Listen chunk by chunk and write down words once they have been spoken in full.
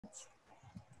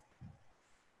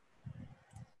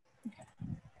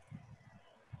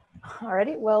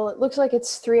Alrighty, well, it looks like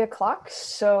it's 3 o'clock,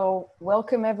 so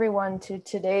welcome everyone to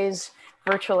today's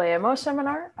virtual AMO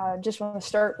seminar. Just want to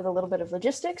start with a little bit of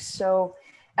logistics. So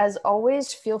as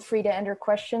always, feel free to enter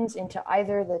questions into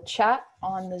either the chat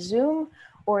on the Zoom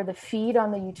or the feed on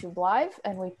the YouTube Live,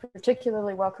 and we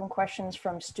particularly welcome questions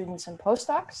from students and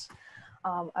postdocs.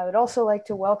 I would also like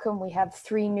to welcome, we have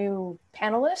 3 new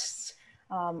panelists.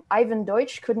 Ivan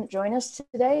Deutsch couldn't join us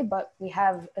today, but we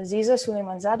have Aziza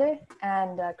Suleimanzadeh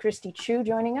and Christy Chu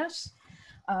joining us.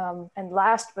 And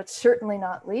last but certainly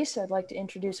not least, I'd like to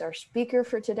introduce our speaker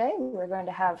for today. We're going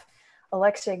to have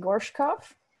Alexey Gorshkov.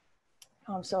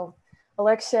 So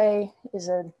Alexey is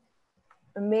an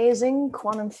amazing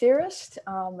quantum theorist,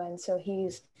 and so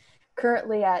he's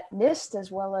currently at NIST,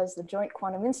 as well as the Joint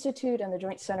Quantum Institute and the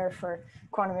Joint Center for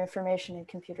Quantum Information and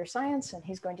Computer Science, and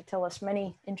he's going to tell us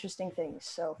many interesting things.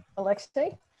 So,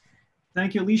 Alexey?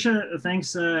 Thank you, Alicia.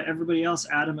 Thanks everybody else,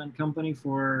 Adam and company,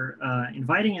 for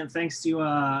inviting, and thanks to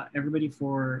everybody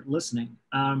for listening.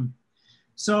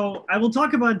 So I will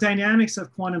talk about dynamics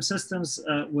of quantum systems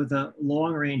with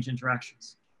long-range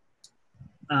interactions.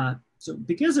 So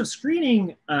because of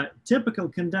screening, typical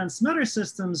condensed matter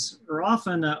systems are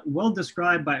often well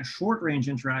described by short-range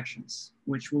interactions,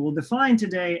 which we will define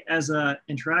today as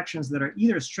interactions that are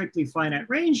either strictly finite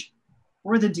range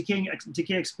or that decay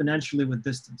exponentially with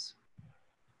distance.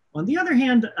 On the other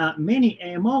hand, many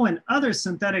AMO and other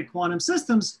synthetic quantum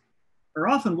systems are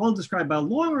often well described by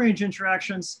long-range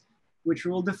interactions, which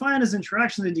we will define as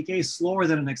interactions that decay slower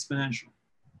than an exponential.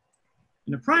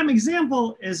 And a prime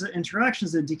example is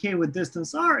interactions that decay with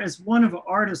distance r as one of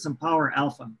Artus and power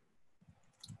alpha.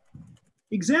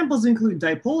 Examples include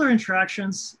dipolar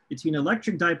interactions between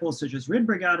electric dipoles such as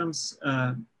Rydberg atoms,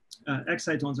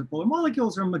 excitons or polar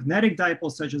molecules, or magnetic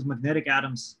dipoles such as magnetic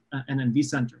atoms and NV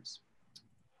centers.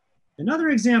 Another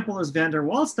example is van der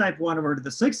Waals type 1 over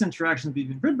the 6 interactions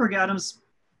between Rydberg atoms,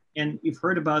 and you've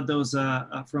heard about those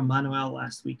from Manuel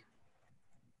last week.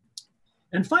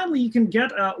 And finally, you can get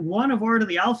 1 over to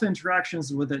the alpha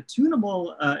interactions with a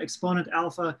tunable exponent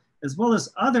alpha, as well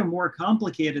as other more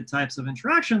complicated types of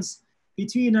interactions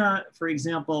between, for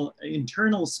example,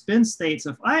 internal spin states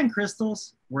of ion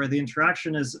crystals, where the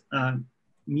interaction is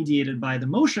mediated by the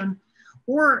motion,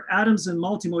 or atoms in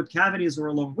multimode cavities or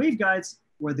along waveguides,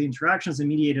 where the interactions are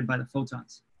mediated by the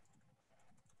photons.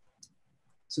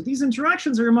 So these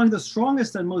interactions are among the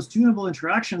strongest and most tunable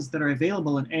interactions that are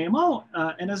available in AMO,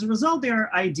 and as a result, they are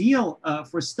ideal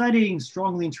for studying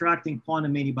strongly interacting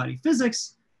quantum many-body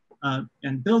physics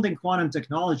and building quantum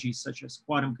technologies such as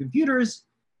quantum computers,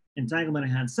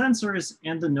 entanglement-enhanced sensors,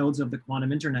 and the nodes of the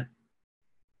quantum internet.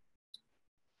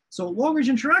 So long-range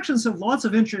interactions have lots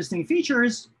of interesting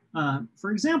features.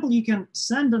 For example, you can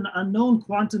send an unknown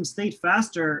quantum state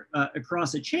faster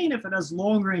across a chain if it has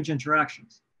long-range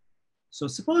interactions. So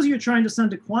suppose you're trying to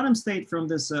send a quantum state from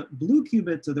this blue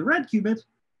qubit to the red qubit,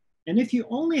 and if you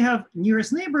only have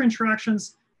nearest neighbor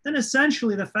interactions, then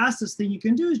essentially the fastest thing you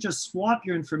can do is just swap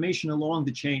your information along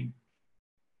the chain.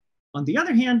 On the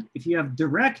other hand, if you have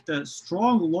direct,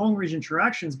 strong long-range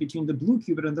interactions between the blue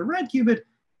qubit and the red qubit,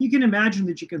 you can imagine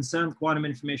that you can send quantum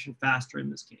information faster in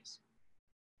this case.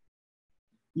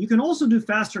 You can also do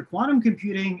faster quantum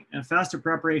computing and faster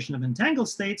preparation of entangled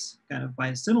states, kind of by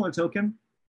a similar token.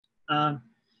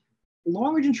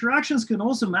 Long-range interactions can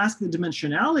also mask the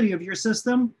dimensionality of your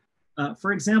system.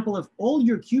 For example, if all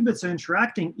your qubits are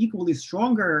interacting equally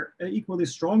strong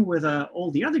with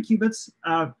all the other qubits,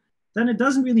 then it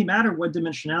doesn't really matter what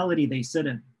dimensionality they sit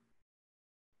in.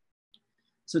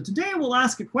 So today we'll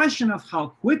ask a question of how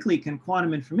quickly can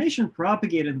quantum information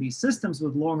propagate in these systems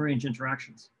with long-range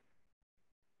interactions.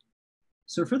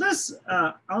 So for this,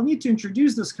 I'll need to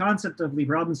introduce this concept of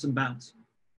Lie-Robinson bounds.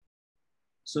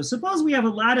 So suppose we have a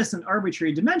lattice in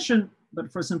arbitrary dimension,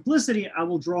 but for simplicity, I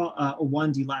will draw a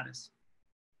 1D lattice.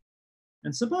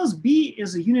 And suppose B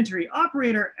is a unitary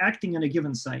operator acting in a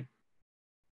given site.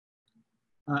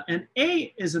 And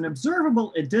A is an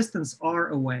observable at distance r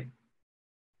away.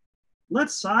 Let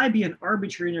psi be an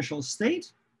arbitrary initial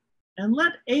state, and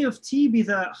let A of t be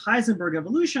the Heisenberg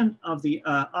evolution of the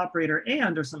operator A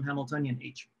under some Hamiltonian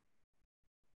H.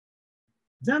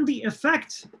 Then the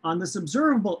effect on this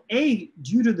observable A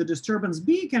due to the disturbance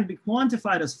B can be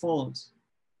quantified as follows.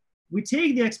 We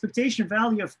take the expectation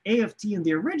value of A of t in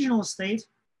the original state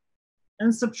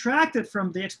and subtract it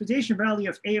from the expectation value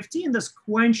of A of t in this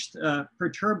quenched,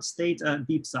 perturbed state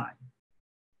B psi.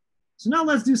 So now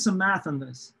let's do some math on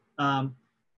this.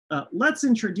 Let's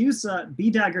introduce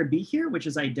B dagger B here, which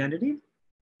is identity.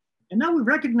 And now we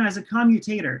recognize a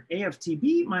commutator, A of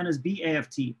tB minus B A of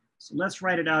t. So let's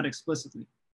write it out explicitly.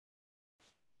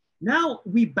 Now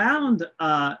we bound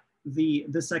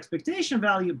this expectation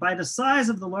value by the size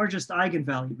of the largest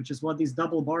eigenvalue, which is what these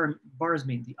double bars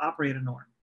mean, the operator norm.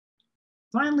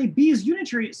 Finally, B is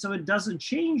unitary, so it doesn't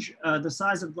change the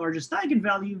size of the largest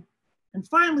eigenvalue. And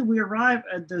finally, we arrive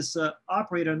at this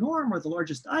operator norm, or the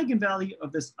largest eigenvalue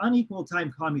of this unequal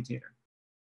time commutator.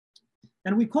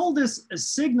 And we call this a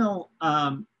signal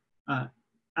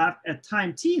at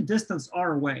time t, distance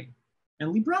r away.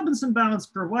 And Lieb-Robinson bounds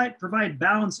provide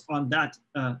bounds on that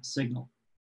signal.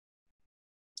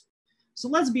 So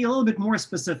let's be a little bit more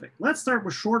specific. Let's start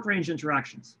with short range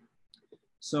interactions.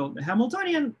 So the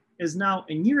Hamiltonian is now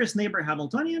a nearest neighbor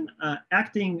Hamiltonian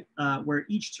acting where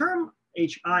each term,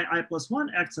 hi plus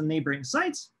 1, acts on neighboring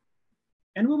sites.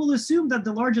 And we will assume that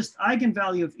the largest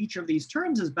eigenvalue of each of these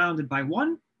terms is bounded by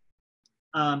 1.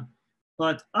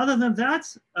 But other than that,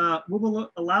 we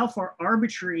will allow for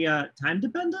arbitrary time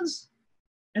dependence.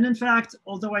 And in fact,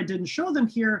 although I didn't show them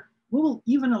here, we will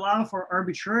even allow for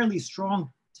arbitrarily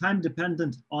strong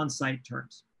time-dependent on-site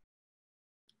terms.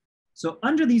 So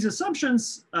under these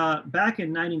assumptions, back in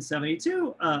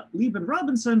 1972, Lieb and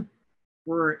Robinson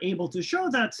were able to show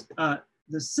that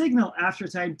the signal after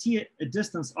time t at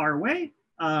distance r away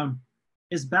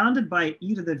is bounded by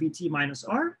e to the vt minus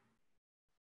r,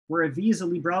 where v is a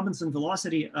Lieb-Robinson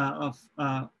velocity of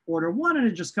order 1, and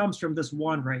it just comes from this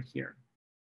 1 right here.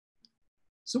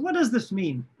 So what does this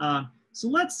mean? So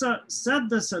let's set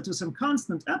this to some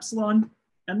constant epsilon,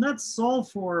 and let's solve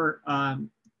for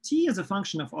t as a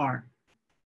function of r.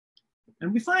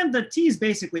 And we find that t is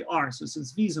basically r, so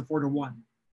since v is of order 1.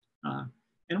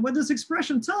 And what this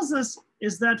expression tells us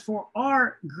is that for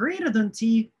r greater than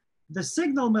t, the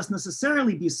signal must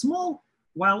necessarily be small,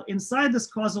 while inside this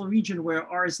causal region where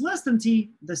r is less than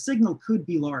t, the signal could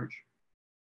be large.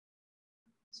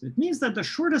 So it means that the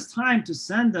shortest time to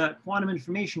send the quantum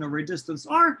information over a distance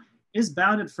r is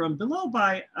bounded from below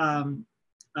by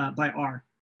r.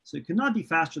 So it cannot be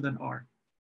faster than r.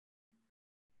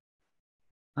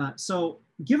 So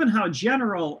given how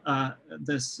general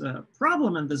this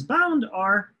problem and this bound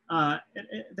are,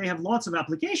 they have lots of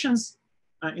applications.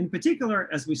 In particular,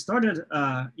 as we stated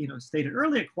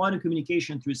earlier, quantum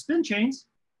communication through spin chains.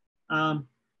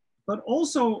 But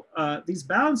also these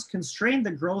bounds constrain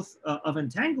the growth of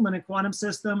entanglement in quantum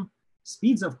system,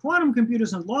 speeds of quantum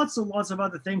computers, and lots of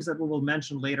other things that we will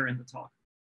mention later in the talk.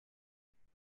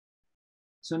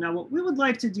 So now what we would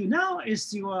like to do now is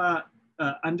to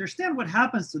understand what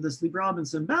happens to this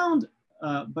Lieb-Robinson bound,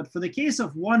 but for the case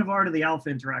of one of r to the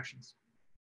alpha interactions.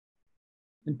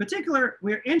 In particular,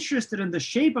 we're interested in the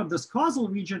shape of this causal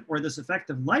region, or this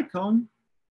effective light cone.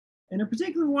 And in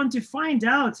particular, we want to find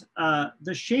out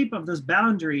the shape of this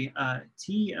boundary,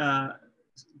 t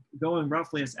going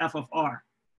roughly as f of r.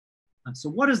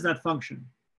 So what is that function?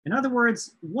 In other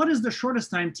words, what is the shortest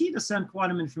time t to send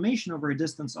quantum information over a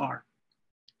distance r?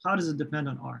 How does it depend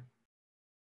on r?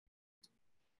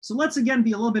 So let's again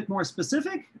be a little bit more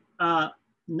specific.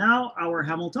 Now our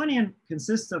Hamiltonian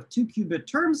consists of 2 qubit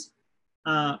terms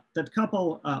that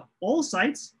couple all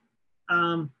sites.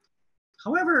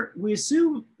 However, we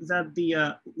assume that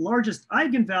the largest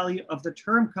eigenvalue of the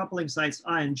term coupling sites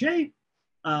I and j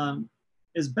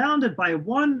is bounded by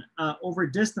 1 over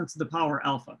distance to the power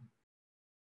alpha.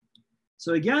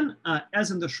 So again,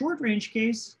 as in the short range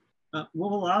case,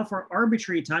 we'll allow for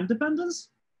arbitrary time dependence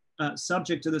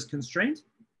subject to this constraint.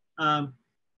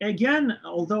 Again,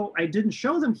 although I didn't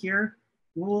show them here,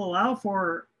 we'll allow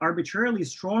for arbitrarily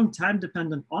strong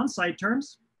time-dependent on-site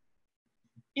terms.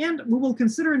 And we will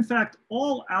consider, in fact,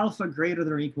 all alpha greater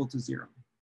than or equal to 0.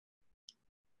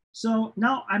 So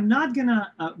now I'm not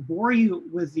gonna bore you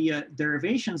with the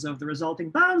derivations of the resulting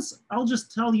bounds. I'll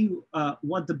just tell you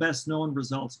what the best known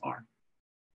results are.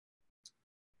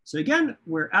 So again,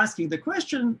 we're asking the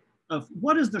question of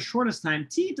what is the shortest time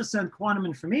t to send quantum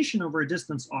information over a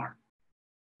distance r.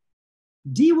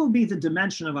 D will be the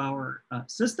dimension of our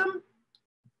system.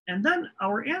 And then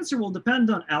our answer will depend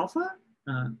on alpha,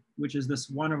 which is this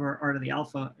 1 over r to the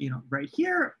alpha, right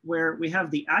here, where we have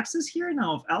the axis here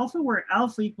now of alpha, where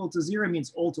alpha equal to 0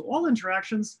 means all-to-all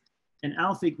interactions, and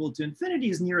alpha equal to infinity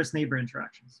is nearest neighbor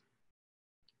interactions.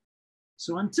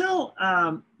 So until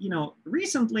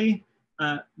recently,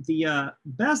 the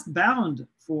best bound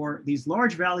for these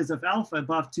large values of alpha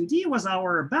above 2D was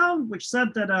our bound, which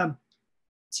said that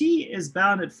t is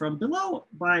bounded from below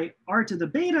by r to the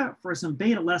beta for some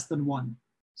beta less than 1.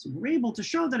 So we're able to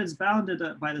show that it's bounded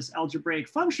by this algebraic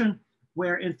function,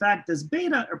 where in fact this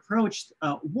beta approached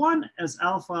 1 as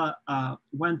alpha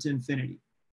went to infinity.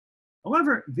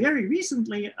 However, very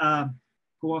recently,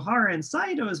 Kuwahara and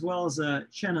Saito, as well as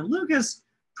Chen and Lucas,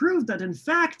 proved that in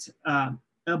fact,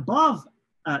 above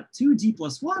 2d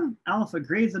plus 1, alpha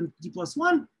greater than d plus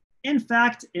 1, in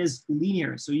fact, is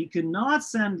linear. So you cannot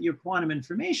send your quantum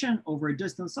information over a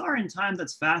distance r in time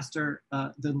that's faster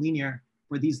than linear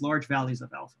for these large values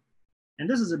of alpha. And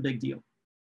this is a big deal.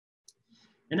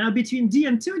 And now between d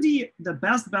and 2d, the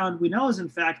best bound we know is in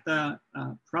fact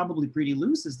probably pretty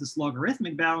loose, is this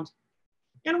logarithmic bound.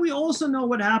 And we also know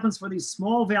what happens for these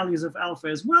small values of alpha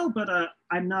as well, but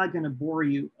I'm not going to bore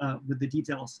you with the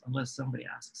details unless somebody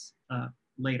asks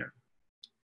later.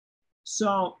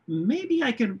 So maybe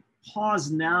I can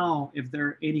pause now. If there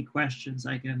are any questions,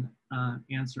 I can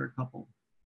answer a couple.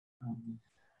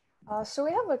 So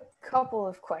we have a couple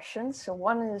of questions. So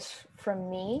one is from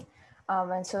me.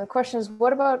 And so the question is,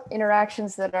 what about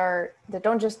interactions that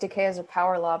don't just decay as a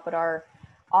power law, but are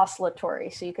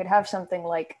oscillatory? So you could have something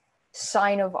like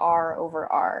sine of r over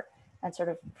r. And sort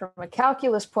of from a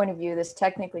calculus point of view, this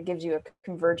technically gives you a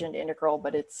convergent integral,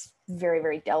 but it's very,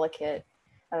 very delicate.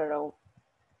 I don't know.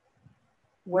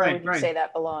 Where would you say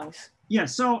that belongs? Yeah,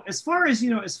 so as far as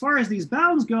these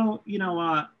bounds go,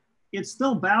 it's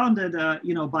still bounded,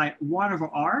 by 1 over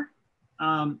r.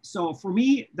 So for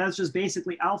me, that's just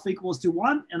basically alpha equals to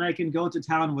 1, and I can go to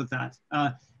town with that.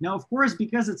 Now, of course,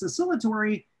 because it's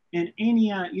oscillatory, and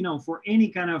any, for any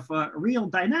kind of real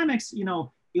dynamics,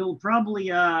 it'll probably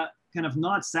kind of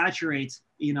not saturate,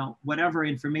 whatever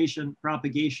information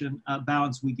propagation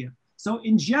bounds we give. So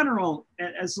in general,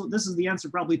 so this is the answer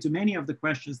probably to many of the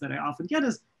questions that I often get,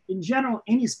 is in general,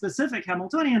 any specific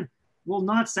Hamiltonian will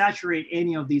not saturate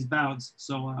any of these bounds.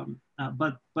 So,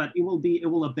 but it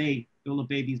will obey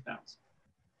these bounds.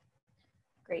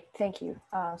 Great, thank you.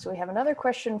 So we have another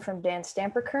question from Dan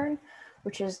Stamperkern,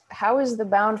 which is, how is the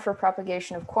bound for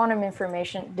propagation of quantum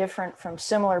information different from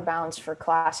similar bounds for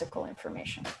classical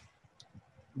information?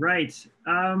 Right.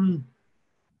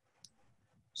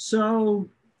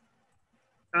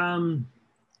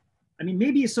 I mean,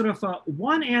 maybe sort of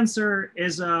one answer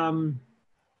is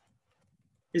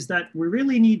that we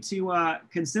really need to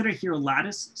consider here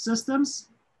lattice systems.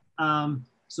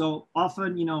 So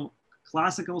often,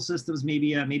 classical systems, maybe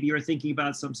you're thinking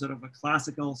about some sort of a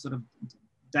classical sort of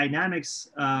dynamics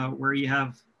where you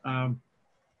have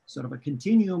sort of a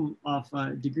continuum of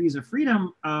degrees of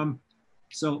freedom.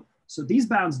 So these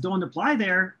bounds don't apply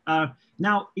there.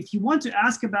 Now, if you want to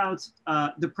ask about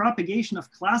the propagation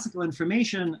of classical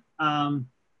information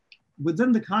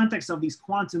within the context of these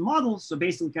quantum models, so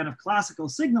basically kind of classical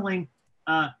signaling,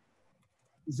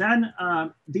 then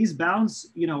these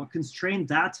bounds, constrain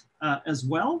that as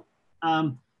well.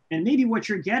 And maybe what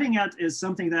you're getting at is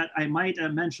something that I might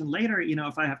mention later,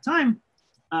 if I have time.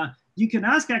 You can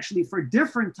ask actually for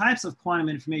different types of quantum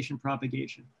information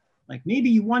propagation. Like maybe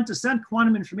you want to send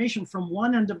quantum information from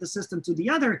one end of the system to the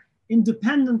other,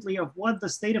 independently of what the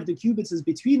state of the qubits is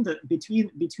between the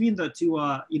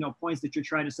two points that you're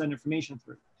trying to send information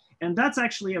through. And that's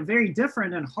actually a very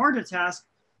different and harder task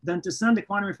than to send the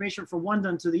quantum information from one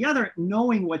end to the other,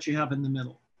 knowing what you have in the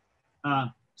middle.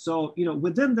 So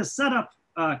within the setup,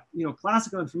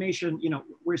 classical information,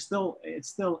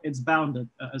 it's bounded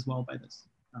as well by this.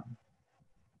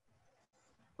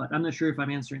 But I'm not sure if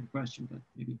I'm answering the question, but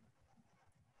maybe.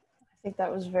 I think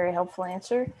that was a very helpful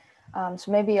answer.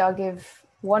 So maybe I'll give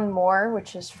one more,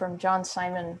 which is from John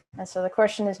Simon. And so the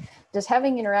question is, does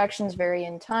having interactions vary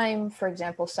in time, for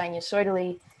example,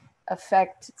 sinusoidally,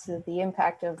 affect the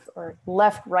impact of or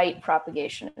left-right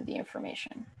propagation of the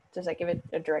information? Does that give it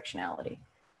a directionality?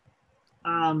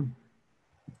 I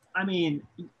mean,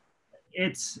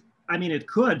 it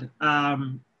could,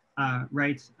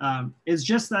 right? It's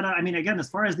just that, again, as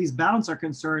far as these bounds are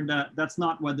concerned, that's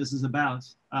not what this is about.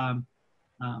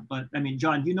 But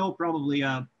John, probably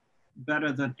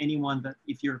better than anyone that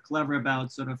if you're clever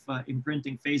about sort of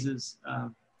imprinting phases,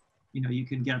 you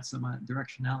can get some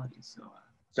directionality. So.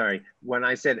 Sorry, when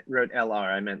I wrote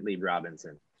LR, I meant Lee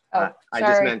Robinson. Oh, I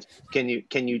just meant, can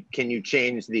you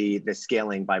change the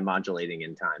scaling by modulating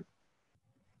in time?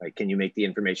 Like, can you make the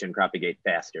information propagate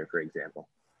faster, for example?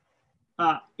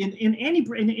 In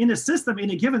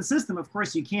a given system, of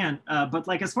course you can. But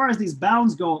like as far as these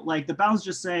bounds go, like the bounds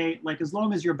just say like as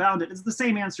long as you're bounded, it's the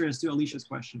same answer as to Alicia's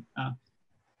question.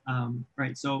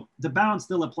 Right. So the bound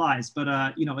still applies, but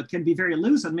it can be very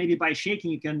loose, and maybe by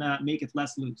shaking you can make it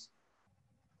less loose.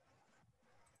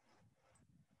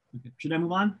 Okay. Should I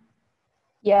move on?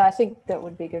 Yeah, I think that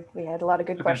would be good. We had a lot of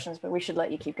good questions, but we should let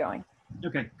you keep going.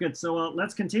 Okay, good. So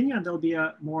let's continue, and there'll be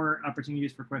more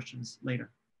opportunities for questions later.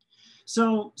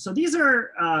 So these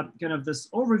are kind of this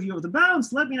overview of the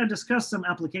bounds. Let me now discuss some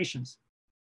applications.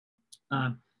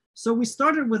 So we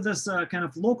started with this kind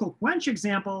of local quench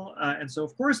example. And so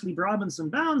of course, Lieb-Robinson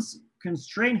bounds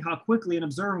constrain how quickly an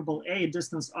observable A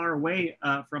distance R away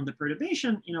from the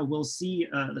perturbation, will see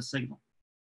the signal.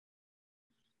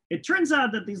 It turns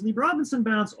out that these Lieb-Robinson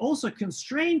bounds also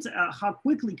constrain how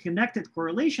quickly connected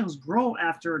correlations grow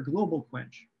after a global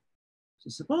quench. So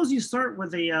suppose you start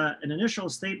with an initial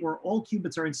state where all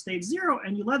qubits are in state 0,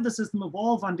 and you let the system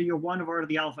evolve under your 1/r to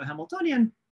the alpha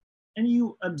Hamiltonian, and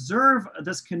you observe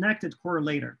this connected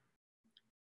correlator.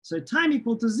 So at time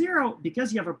equal to 0,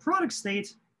 because you have a product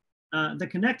state, the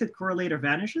connected correlator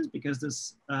vanishes because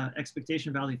this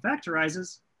expectation value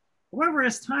factorizes. However,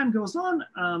 as time goes on,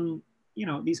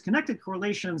 these connected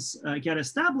correlations get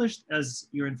established as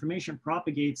your information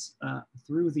propagates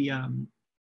through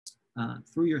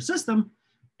your system,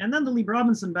 and then the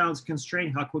Lieb-Robinson bounds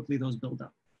constrain how quickly those build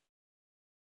up.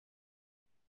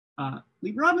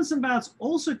 Lieb-Robinson bounds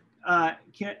also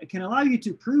can allow you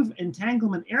to prove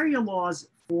entanglement area laws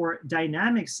for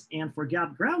dynamics and for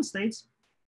gap ground states.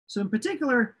 So in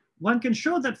particular, one can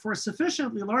show that for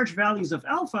sufficiently large values of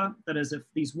alpha, that is, if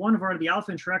these 1/r to the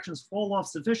alpha interactions fall off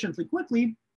sufficiently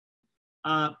quickly,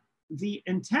 the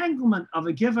entanglement of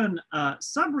a given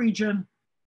subregion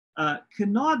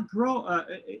cannot grow.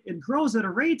 It grows at a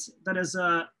rate that is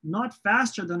not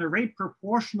faster than a rate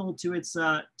proportional to its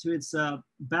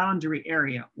boundary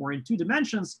area, or in 2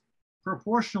 dimensions,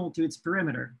 proportional to its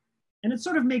perimeter. And it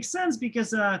sort of makes sense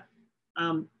because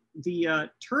the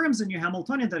terms in your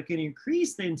Hamiltonian that can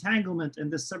increase the entanglement in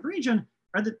this subregion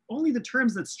are only the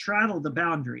terms that straddle the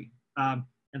boundary. And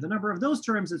the number of those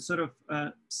terms, it sort of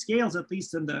scales, at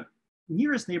least in the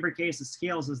nearest neighbor case, it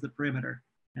scales as the perimeter.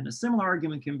 And a similar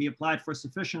argument can be applied for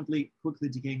sufficiently quickly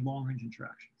decaying long-range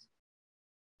interactions.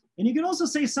 And you can also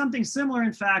say something similar,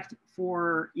 in fact,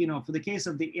 for the case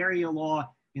of the area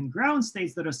law in ground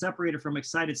states that are separated from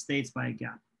excited states by a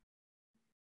gap.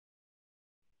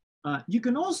 You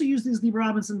can also use these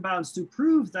Lieb-Robinson bounds to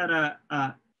prove that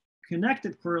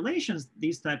connected correlations,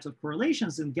 these types of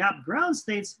correlations in gap ground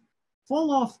states,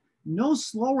 fall off no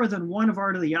slower than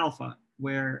 1/r to the alpha,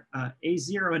 where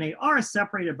A0 and AR are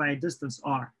separated by a distance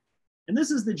R. And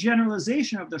this is the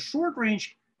generalization of the short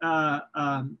range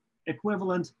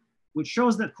equivalent, which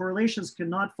shows that correlations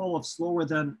cannot fall off slower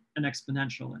than an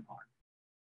exponential in R.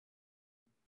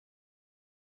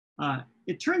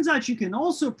 It turns out you can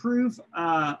also prove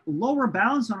lower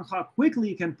bounds on how quickly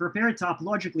you can prepare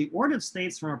topologically ordered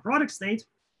states from a product state.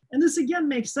 And this again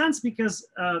makes sense because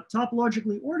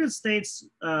topologically ordered states,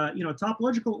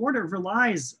 topological order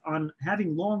relies on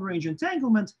having long range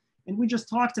entanglement. And we just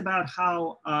talked about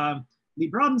how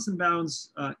Lieb-Robinson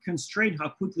bounds constrain how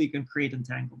quickly you can create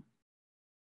entanglement.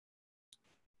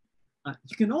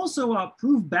 You can also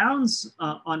prove bounds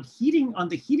on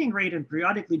the heating rate in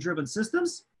periodically driven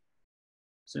systems.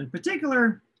 So in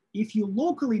particular, if you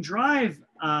locally drive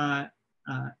a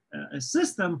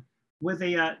system with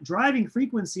a driving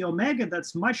frequency omega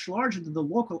that's much larger than the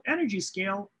local energy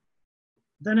scale,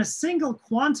 then a single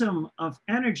quantum of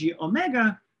energy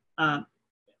omega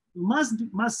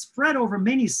must spread over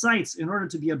many sites in order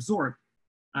to be absorbed.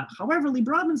 However,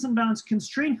 Lieb-Robinson bounds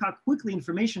constrain how quickly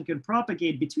information can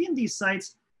propagate between these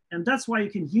sites, and that's why you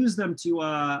can use them to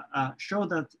show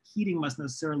that heating must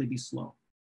necessarily be slow.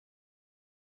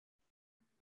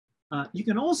 You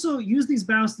can also use these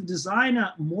bounds to design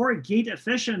more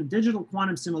gate-efficient digital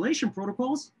quantum simulation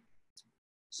protocols.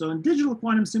 So in digital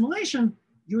quantum simulation,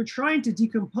 you're trying to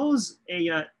decompose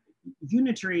a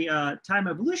unitary time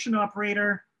evolution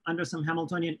operator under some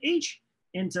Hamiltonian H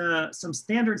into some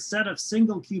standard set of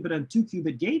single qubit and 2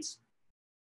 qubit gates.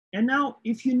 And now,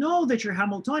 if you know that your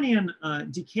Hamiltonian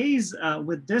decays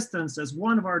with distance as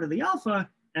 1/r to the alpha,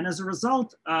 and as a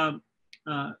result,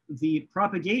 the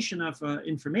propagation of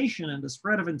information and the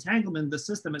spread of entanglement in the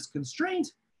system is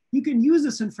constrained, you can use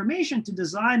this information to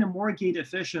design a more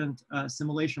gate-efficient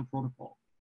simulation protocol,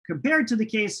 compared to the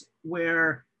case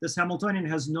where this Hamiltonian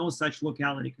has no such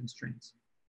locality constraints.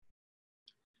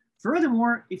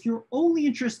 Furthermore, if you're only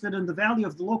interested in the value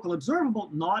of the local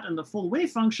observable, not in the full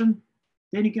wave function,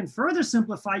 then you can further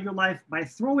simplify your life by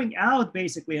throwing out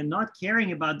basically and not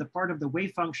caring about the part of the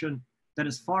wave function that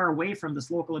is far away from this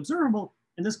local observable,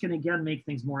 and this can again make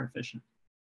things more efficient.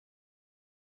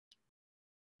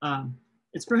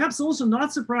 It's perhaps also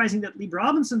not surprising that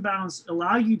Lieb-Robinson bounds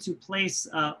allow you to place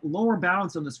lower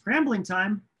bounds on the scrambling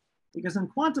time, because in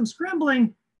quantum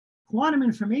scrambling, quantum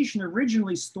information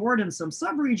originally stored in some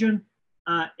subregion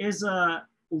is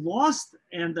lost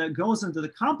and goes into the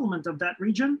complement of that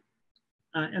region.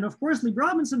 And of course,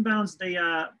 Lieb-Robinson bounds, they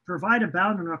provide a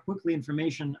bound on how quickly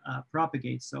information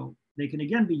propagates. So they can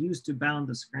again be used to bound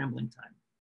the scrambling time.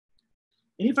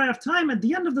 And if I have time at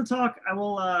the end of the talk, I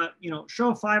will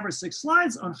show 5 or 6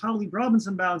 slides on how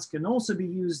Lieb-Robinson bounds can also be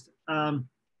used to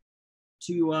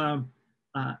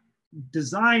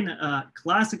design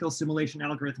classical simulation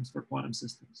algorithms for quantum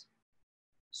systems.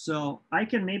 So I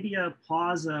can maybe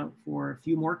pause for a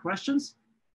few more questions.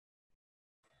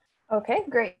 Okay,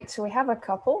 great. So we have a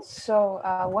couple. So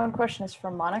one question is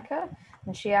from Monica,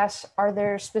 and she asks, are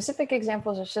there specific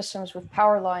examples of systems with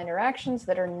power law interactions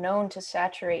that are known to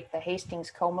saturate the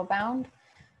Hastings-Coma bound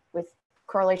with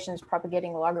correlations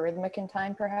propagating logarithmic in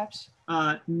time, perhaps?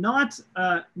 Not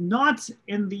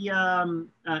in the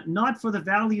not for the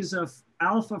values of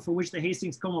alpha for which the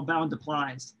Hastings-Coma bound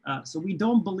applies. So we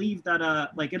don't believe that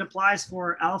like it applies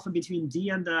for alpha between d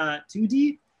and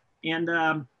 2d,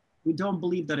 and we don't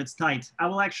believe that it's tight. I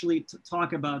will actually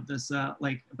talk about this,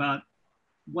 like about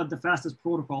what the fastest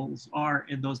protocols are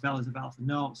in those values of alpha.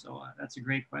 No, so that's a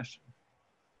great question.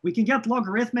 We can get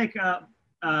logarithmic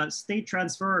state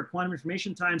transfer or quantum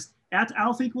information times at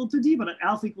alpha equal to d, but at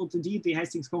alpha equal to d, the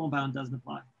Hastings-Coma bound doesn't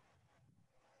apply.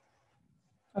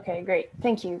 Okay, great.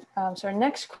 Thank you. So our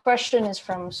next question is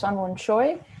from Sunwon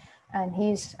Choi, and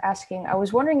he's asking, I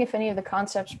was wondering if any of the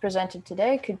concepts presented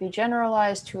today could be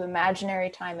generalized to imaginary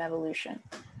time evolution.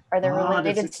 Are there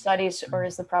related studies, or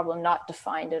is the problem not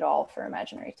defined at all for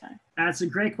imaginary time? That's a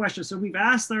great question. So we've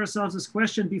asked ourselves this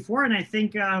question before, and I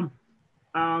think I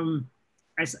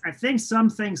think some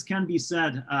things can be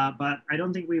said, but I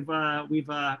don't think we've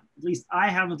at least I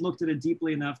haven't looked at it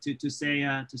deeply enough to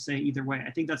say either way.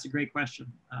 I think that's a great question.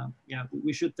 Yeah,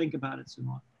 we should think about it some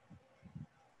more.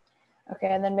 Okay,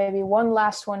 and then maybe one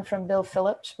last one from Bill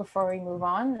Phillips before we move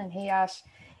on, and he asks,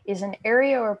 is an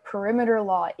area or perimeter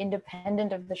law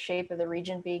independent of the shape of the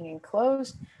region being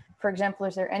enclosed? For example,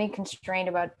 is there any constraint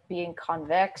about being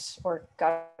convex or,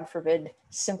 God forbid,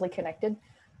 simply connected?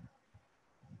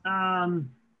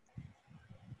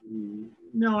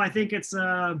 No, I think it's,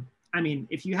 I mean,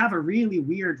 if you have a really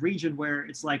weird region where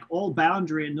it's like all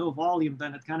boundary and no volume,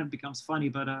 then it kind of becomes funny,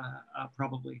 but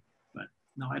probably. But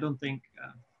no, I don't think,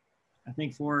 I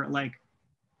think for like,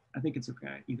 I think it's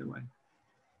okay either way.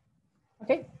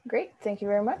 Okay, great. Thank you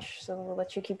very much. So we'll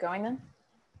let you keep going then.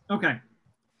 Okay,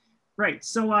 great.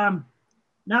 So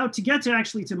now to get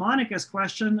to Monica's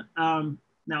question,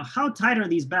 now how tight are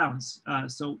these bounds?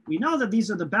 So we know that these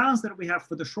are the bounds that we have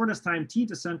for the shortest time t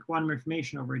to send quantum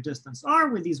information over a distance r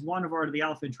with these 1/r to the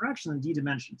alpha interactions in d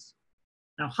dimensions.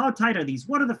 Now how tight are these?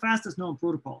 What are the fastest known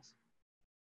protocols?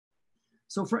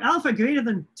 So for alpha greater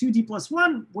than 2d plus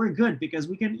 1, we're good because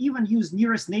we can even use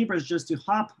nearest neighbors just to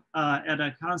hop at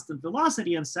a constant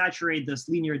velocity and saturate this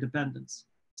linear dependence.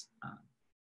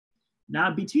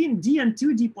 Now between d and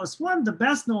 2d plus 1, the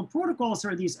best known protocols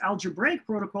are these algebraic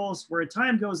protocols where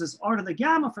time goes as r to the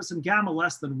gamma for some gamma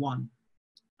less than 1,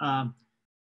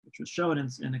 which was shown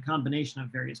in a combination of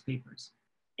various papers.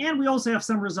 And we also have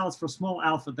some results for small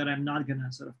alpha that I'm not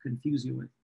gonna sort of confuse you with.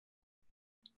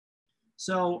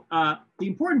 So the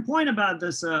important point about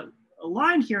this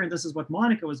line here, and this is what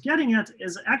Monica was getting at,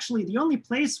 is actually the only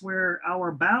place where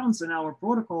our bounds and our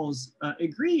protocols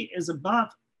agree is above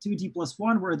 2d plus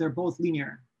 1, where they're both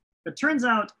linear. But turns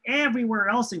out everywhere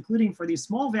else, including for these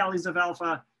small values of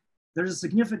alpha, there's a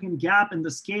significant gap in the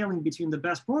scaling between the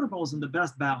best protocols and the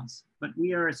best bounds. But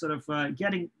we are sort of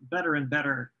getting better and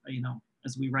better, you know,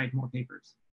 as we write more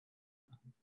papers.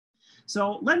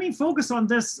 So let me focus on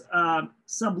this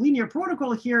sublinear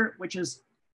protocol here, which is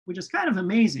kind of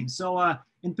amazing. So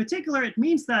in particular, it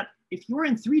means that if you're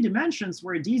in 3 dimensions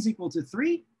where d is equal to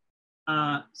 3,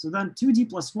 so then 2d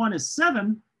plus 1 is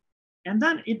 7. And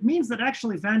then it means that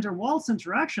actually van der Waals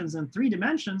interactions in 3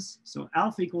 dimensions, so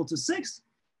alpha equal to 6,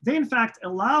 they in fact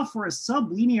allow for a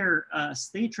sublinear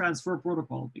state transfer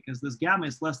protocol because this gamma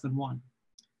is less than 1.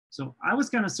 So I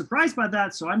was kind of surprised by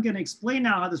that. So I'm going to explain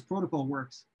now how this protocol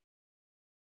works.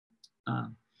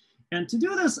 And to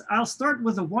do this, I'll start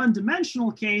with a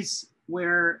 1-dimensional case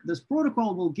where this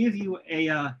protocol will give you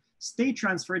a state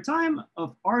transfer time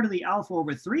of r to the alpha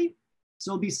over 3.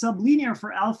 So it'll be sublinear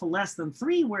for alpha less than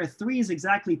 3, where 3 is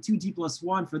exactly 2d plus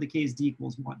 1 for the case d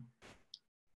equals 1.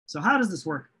 So how does this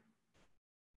work?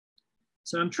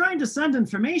 So I'm trying to send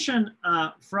information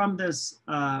from this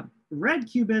red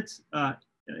qubit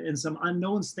in some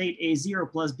unknown state a0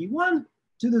 plus b1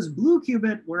 to this blue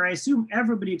qubit, where I assume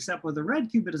everybody except for the red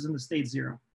qubit is in the state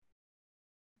 0.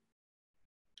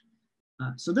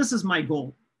 So this is my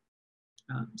goal.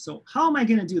 So how am I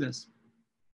going to do this?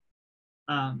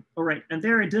 All right, and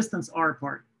they're a distance r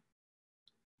apart.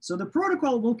 So the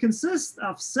protocol will consist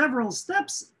of several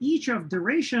steps, each of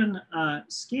duration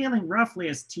scaling roughly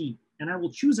as t. And I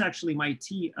will choose actually my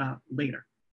t later.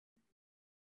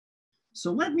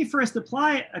 So let me first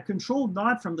apply a controlled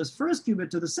knot from this first qubit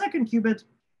to the second qubit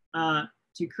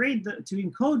to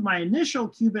encode my initial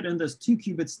qubit in this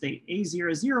 2-qubit state,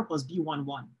 A00 plus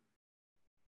B11.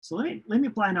 So let me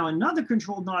apply now another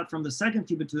controlled knot from the second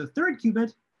qubit to the third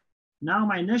qubit. Now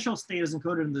my initial state is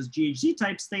encoded in this GHZ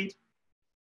type state.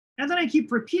 And then I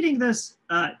keep repeating this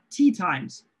T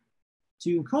times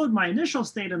to encode my initial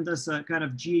state in this kind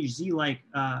of GHZ-like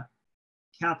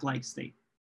cat-like state.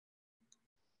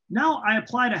 Now I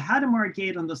applied a Hadamard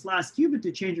gate on this last qubit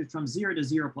to change it from 0 to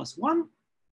 0 plus 1.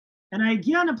 And I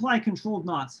again apply controlled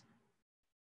knots.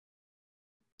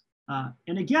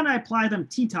 And again, I apply them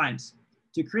T times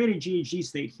to create a GHZ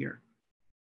state here.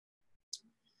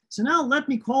 So now let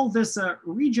me call this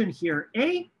region here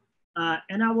A,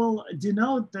 and I will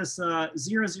denote this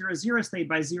 0, 0, 0 state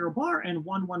by 0 bar and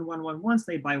 1, 1, 1, 1, 1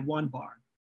 state by 1 bar.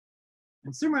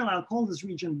 And similarly, I'll call this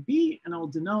region B, and I'll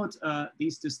denote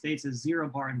these two states as 0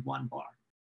 bar and 1 bar.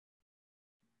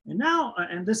 And now,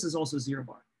 and this is also 0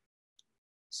 bar.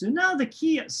 So now the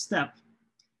key step,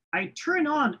 I turn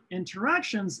on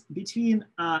interactions between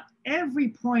every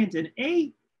point in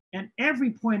A and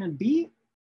every point in B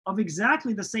of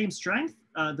exactly the same strength,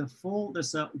 this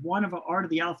 1 over r to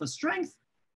the alpha strength,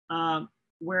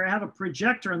 where I have a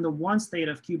projector in the 1 state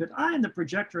of qubit I and the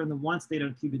projector in the 1 state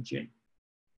of qubit J.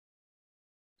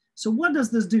 So what does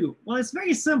this do? Well, it's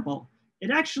very simple.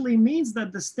 It actually means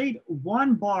that the state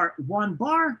 1 bar, 1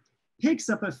 bar picks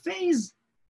up a phase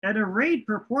at a rate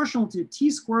proportional to t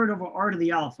squared over r to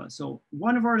the alpha. So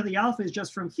 1 over r to the alpha is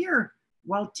just from here,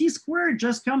 while t squared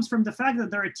just comes from the fact that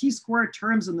there are t squared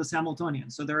terms in this Hamiltonian.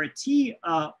 So there are t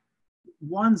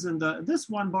ones in this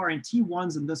 1 bar and t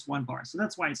ones in this 1 bar. So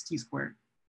that's why it's t squared.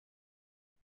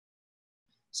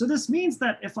 So this means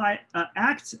that if I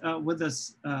act with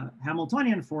this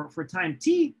Hamiltonian for time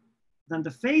t, then the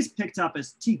phase picked up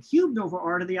is t cubed over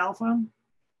r to the alpha.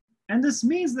 And this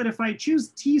means that if I choose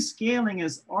t scaling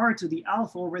as r to the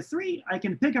alpha over 3, I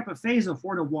can pick up a phase of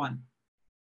 4 to 1.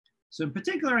 So in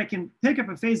particular, I can pick up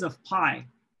a phase of pi,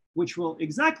 which will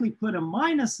exactly put a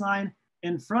minus sign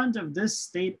in front of this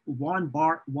state 1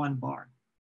 bar, 1 bar.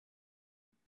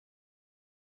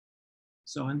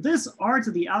 So in this r to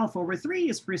the alpha over 3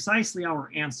 is precisely our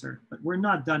answer, but we're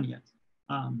not done yet.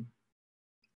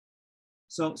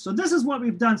 So this is what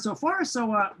we've done so far.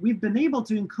 So we've been able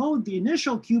to encode the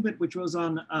initial qubit, which was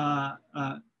on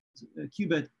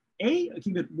qubit A,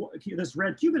 this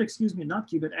red qubit, excuse me, not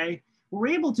qubit A. We're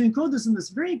able to encode this in this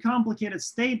very complicated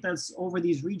state that's over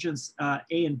these regions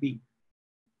A and B.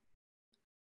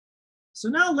 So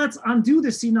now let's undo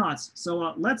the C naughts.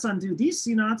 So let's undo these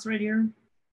C naughts right here.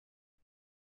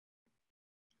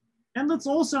 And let's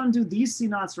also undo these C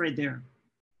naughts right there.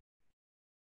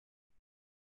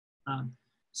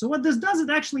 So what this does, it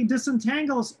actually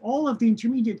disentangles all of the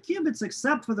intermediate qubits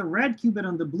except for the red qubit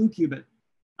and the blue qubit.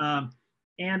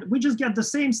 And we just get the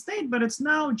same state, but it's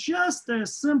now just a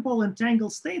simple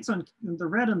entangled states on the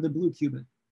red and the blue qubit.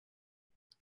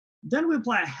 Then we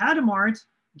apply a Hadamard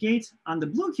gate on the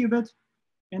blue qubit.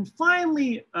 And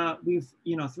finally,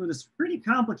 through this pretty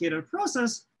complicated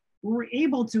process, we were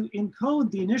able to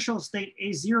encode the initial state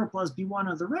A0 plus B1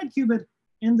 on the red qubit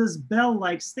in this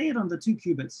bell-like state on the 2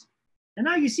 qubits. And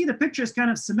now you see the picture is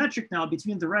kind of symmetric now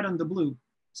between the red and the blue.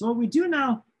 So what we do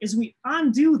now is we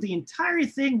undo the entire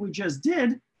thing we just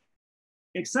did,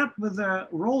 except with the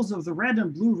roles of the red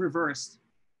and blue reversed.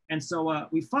 And so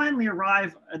we finally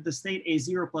arrive at the state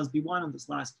A0 plus B1 on this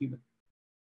last qubit.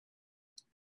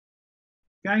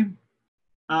 Okay.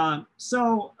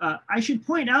 I should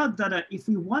point out that if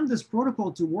we want this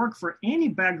protocol to work for any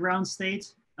background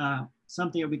state,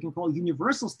 something that we can call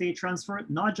universal state transfer,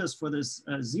 not just for this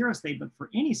 0 state, but for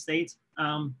any state,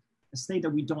 a state that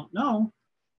we don't know,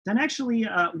 then actually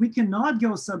we cannot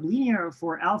go sublinear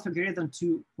for alpha greater than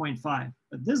 2.5.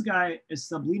 But this guy is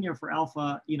sublinear for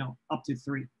alpha, up to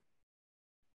 3.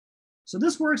 So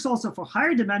this works also for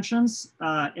higher dimensions,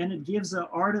 and it gives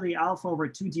r to the alpha over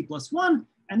 2d plus 1.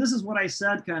 And this is what I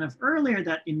said kind of earlier,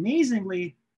 that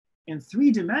amazingly, in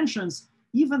 3 dimensions,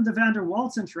 even the van der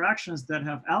Waals interactions that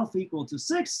have alpha equal to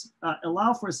 6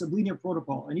 allow for a sublinear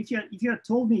protocol. And if you had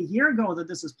told me a year ago that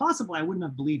this is possible, I wouldn't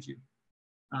have believed you.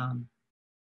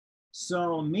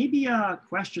 So maybe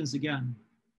questions again.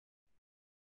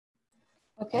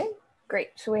 Okay, great.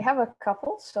 So we have a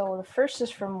couple. So the first is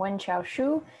from Wen Chao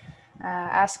Shu,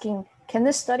 asking, can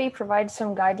this study provide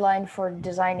some guideline for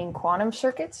designing quantum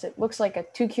circuits? It looks like a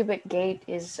 2-qubit gate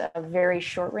is a very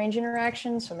short range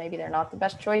interaction, so maybe they're not the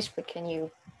best choice, but can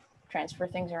you transfer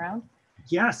things around?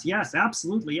 Yes,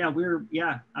 absolutely.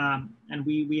 Yeah, and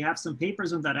we have some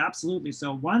papers on that, absolutely.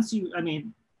 So once you,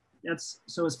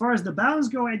 so as far as the bounds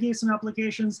go, I gave some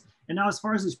applications. And now as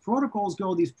far as these protocols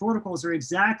go, these protocols are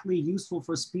exactly useful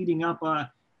for speeding up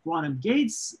quantum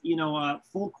gates,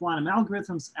 full quantum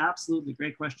algorithms. Absolutely,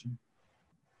 great question.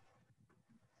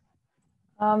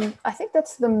 I think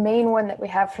that's the main one that we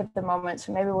have for the moment.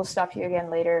 So maybe we'll stop you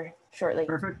again later shortly.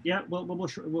 Perfect. Yeah,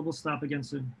 we'll stop again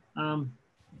soon.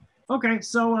 Okay,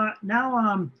 so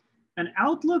now an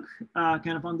outlook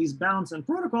kind of on these bounds and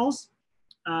protocols.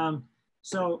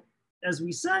 So as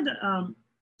we said,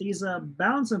 these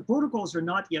bounds and protocols are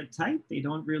not yet tight. They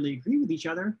don't really agree with each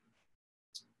other.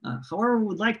 However, we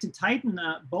would like to tighten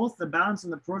both the bounds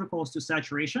and the protocols to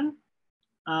saturation.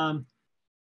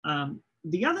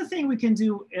 The other thing we can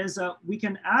do is we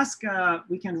can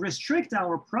restrict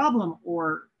our problem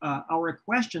or our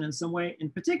question in some way. In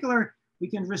particular, we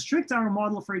can restrict our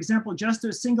model, for example, just to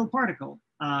a single particle.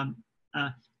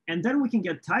 And then we can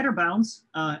get tighter bounds.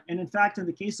 And in fact, in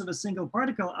the case of a single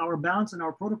particle, our bounds and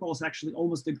our protocols actually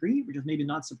almost agree, which is maybe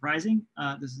not surprising.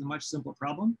 This is a much simpler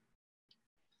problem.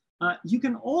 You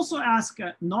can also ask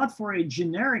not for a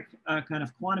generic kind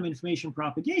of quantum information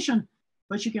propagation,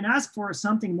 but you can ask for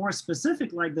something more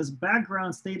specific like this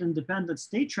background state independent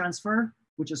state transfer,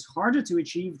 which is harder to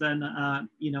achieve than a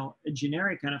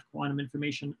generic kind of quantum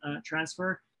information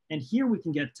transfer. And here we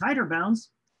can get tighter bounds.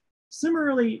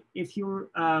 Similarly, if you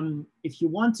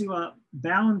want to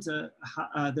bound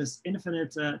this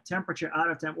infinite temperature out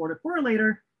of time order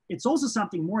correlator, it's also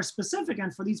something more specific.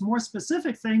 And for these more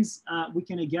specific things, we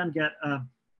can again get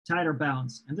tighter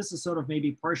bounds. And this is sort of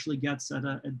maybe partially gets at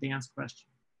a advanced question.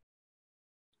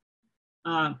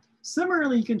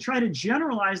 Similarly, you can try to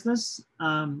generalize this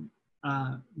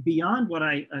beyond what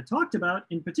I talked about.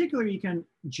 In particular, you can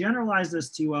generalize this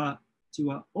to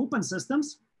open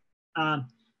systems.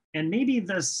 And maybe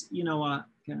this,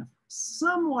 kind of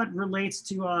somewhat relates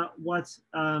to what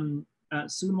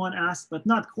Soon-Won asked, but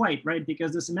not quite, right?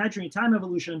 Because this imaginary time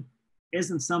evolution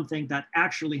isn't something that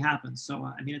actually happens. So,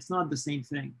 I mean, it's not the same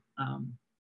thing,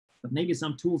 but maybe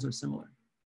some tools are similar.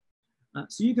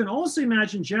 So you can also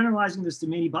imagine generalizing this to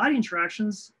many body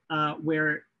interactions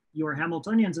where your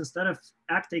Hamiltonians, instead of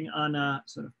acting on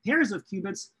sort of pairs of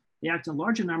qubits, they act on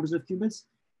larger numbers of qubits.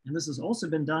 And this has also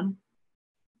been done.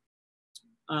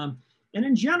 And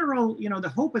in general, the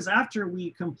hope is after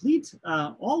we complete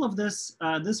all of this,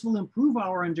 this will improve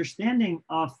our understanding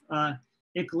of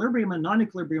equilibrium and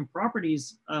non-equilibrium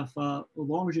properties of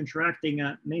long-range interacting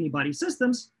many body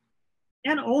systems,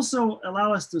 and also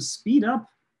allow us to speed up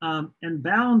and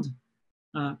bound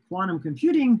quantum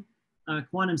computing,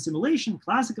 quantum simulation,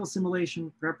 classical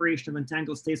simulation, preparation of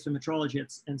entangled states for metrology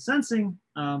and sensing,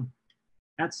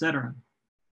 etc.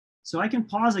 So I can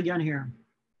pause again here.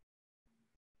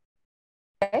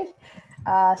 Okay,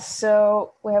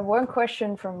 so we have one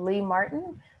question from Lee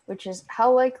Martin, which is,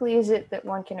 how likely is it that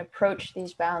one can approach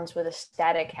these bounds with a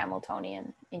static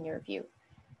Hamiltonian in your view?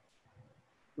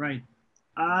 Right.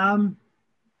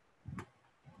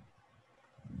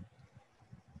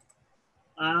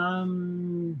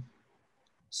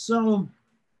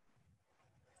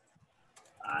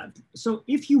 So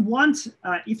if you want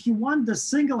the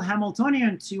single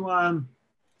Hamiltonian to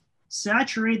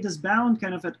saturate this bound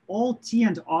kind of at all T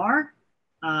and R,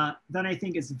 then I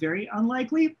think it's very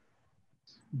unlikely.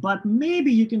 But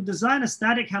maybe you can design a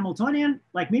static Hamiltonian,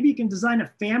 like maybe you can design a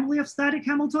family of static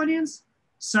Hamiltonians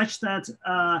such that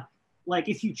like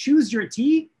if you choose your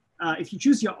T, if you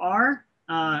choose your R,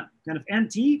 kind of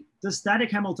NT, the static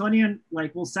Hamiltonian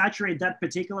like will saturate that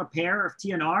particular pair of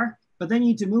T and R, but then you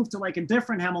need to move to like a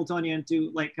different Hamiltonian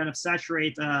to like kind of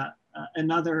saturate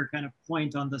another kind of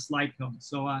point on this light cone.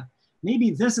 So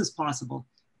maybe this is possible,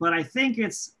 but I think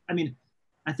it's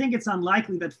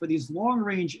unlikely that for these long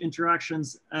range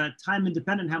interactions, time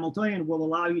independent Hamiltonian will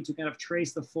allow you to kind of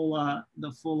trace the full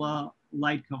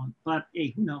light cone. But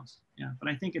hey, who knows? Yeah, but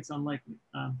I think it's unlikely.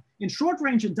 In short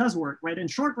range, it does work, right? In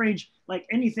short range, like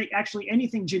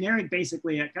anything generic,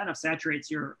 basically, it kind of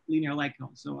saturates your linear light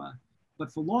cone. So,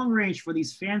 but for long range, for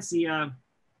these fancy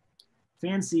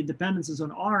dependencies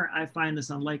on R, I find this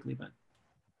unlikely. But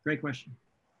great question.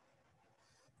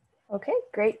 Okay,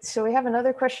 great. So we have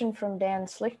another question from Dan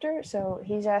Slichter. So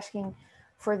he's asking,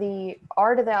 for the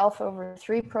R to the alpha over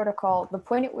 3 protocol, the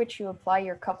point at which you apply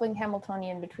your coupling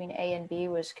Hamiltonian between A and B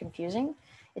was confusing.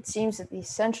 It seems that the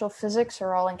essential physics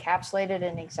are all encapsulated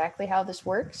in exactly how this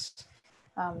works.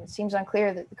 It seems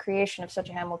unclear that the creation of such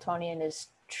a Hamiltonian is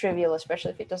trivial,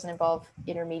 especially if it doesn't involve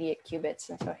intermediate qubits.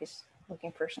 And so he's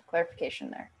looking for some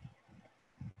clarification there.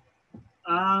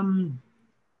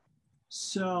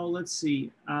 So let's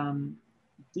see.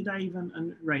 Did I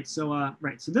even, right. So,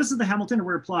 right. So this is the Hamiltonian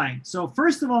we're applying. So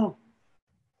first of all,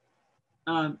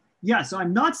 Yeah, so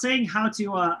I'm not saying how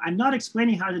to, I'm not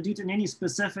explaining how to do it in any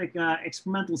specific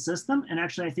experimental system. And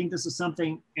actually, I think this is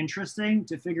something interesting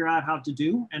to figure out how to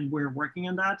do. And we're working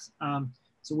on that.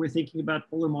 So we're thinking about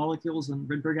polar molecules and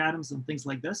Rydberg atoms and things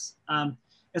like this.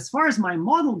 As far as my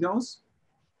model goes,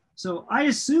 so I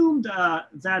assumed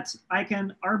that I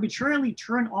can arbitrarily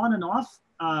turn on and off,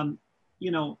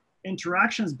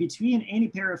 interactions between any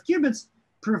pair of qubits,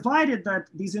 provided that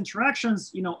these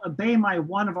interactions, obey my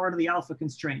 1 of r to the alpha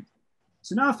constraint.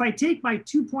 So now if I take my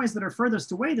 2 points that are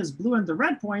furthest away, this blue and the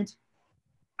red point,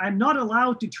 I'm not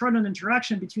allowed to turn an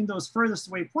interaction between those furthest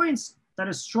away points that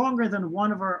is stronger than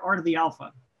 1 over r to the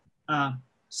alpha.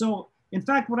 So in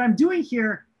fact, what I'm doing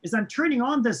here is I'm turning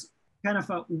on this kind of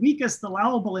a weakest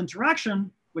allowable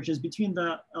interaction, which is between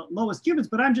the lowest qubits,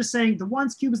 but I'm just saying the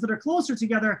qubits that are closer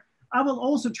together, I will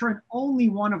also turn only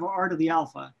 1 over r to the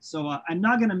alpha. So I'm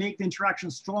not going to make the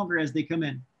interaction stronger as they come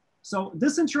in. So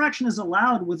this interaction is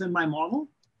allowed within my model.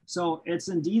 So it's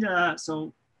indeed,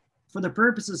 so for the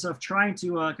purposes of trying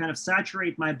to kind of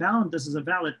saturate my bound, this is a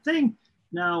valid thing.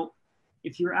 Now,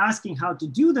 if you're asking how to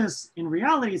do this, in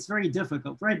reality, it's very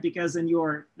difficult, right? Because in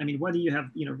your, whether you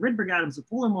have, Rydberg atoms or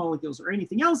polar molecules or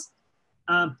anything else,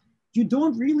 you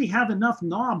don't really have enough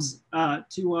knobs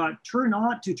to turn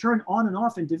on and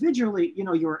off individually,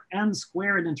 your n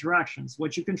squared interactions.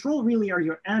 What you control really are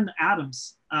your n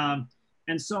atoms.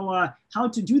 And so how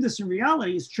to do this in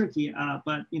reality is tricky,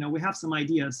 but we have some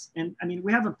ideas. And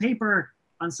we have a paper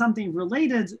on something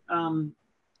related.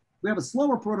 We have a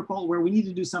slower protocol where we need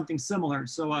to do something similar.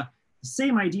 So the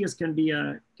same ideas can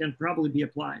probably be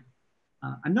applied.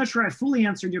 I'm not sure I fully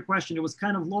answered your question. It was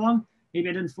kind of long. Maybe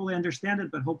I didn't fully understand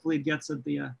it, but hopefully it gets at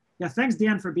the, yeah, thanks,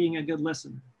 Dan, for being a good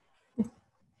listener.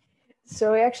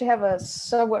 So we actually have a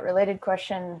somewhat related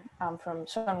question from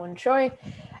Sunwon Choi.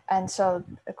 And so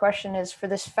the question is, for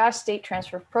this fast state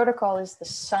transfer protocol, is the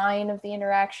sign of the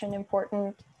interaction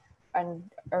important?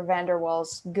 And are van der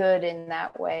Waals good in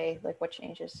that way? Like, what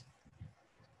changes?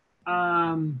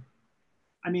 For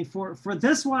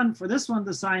this one,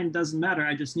 the sign doesn't matter.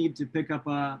 I just need to pick up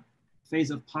a phase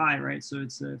of pi, right? So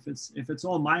if it's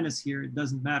all minus here, it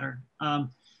doesn't matter.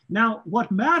 Now,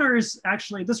 what matters,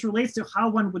 actually, this relates to how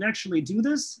one would actually do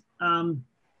this.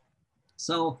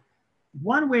 So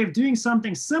one way of doing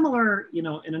something similar,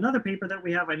 in another paper that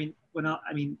we have,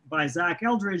 by Zach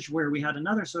Eldridge, where we had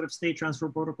another sort of state transfer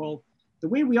protocol, the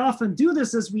way we often do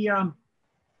this is we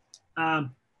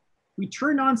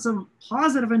turn on some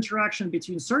positive interaction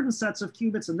between certain sets of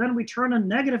qubits, and then we turn on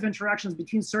negative interactions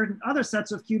between certain other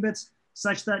sets of qubits,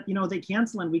 such that they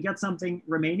cancel and we get something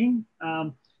remaining.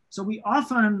 So we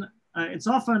often, it's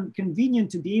often convenient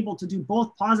to be able to do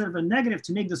both positive and negative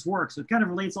to make this work. So it kind of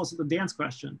relates also to Dan's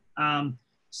question.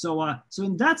 So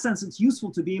in that sense, it's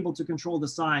useful to be able to control the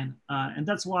sign. And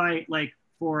that's why,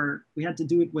 we had to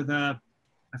do it with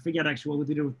I forget actually what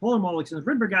we did with polar molecules and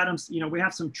Rydberg atoms. We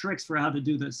have some tricks for how to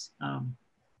do this. And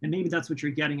maybe that's what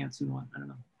you're getting at, Sunwon. I don't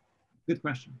know. Good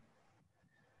question.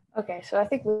 Okay, so I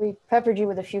think we peppered you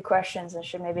with a few questions and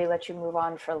should maybe let you move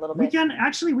on for a little bit. We can,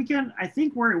 I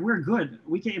think we're good.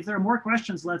 If there are more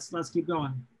questions, let's keep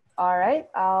going. All right,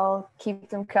 I'll keep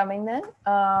them coming then.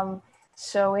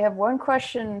 So we have one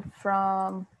question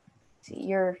from,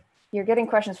 you're getting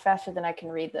questions faster than I can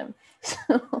read them.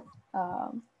 So,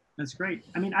 that's great.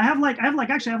 I have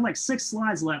like 6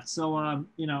 slides left. So,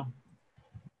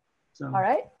 so. All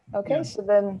right, okay, yeah. So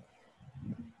then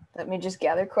let me just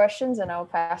gather questions and I'll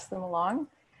pass them along.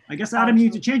 I guess, Adam, you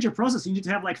need to change your process. You need to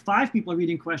have like 5 people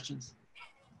reading questions.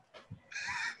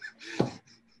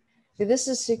 See, this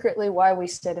is secretly why we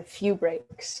said a few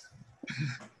breaks.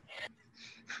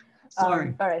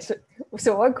 Sorry. All right,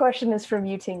 so one question is from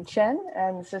Yuting Chen,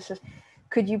 and this is,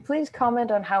 could you please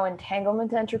comment on how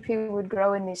entanglement entropy would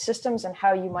grow in these systems and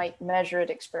how you might measure it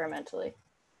experimentally?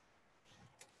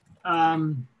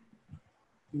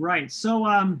 Right,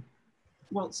 so,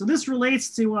 so this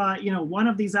relates to, one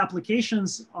of these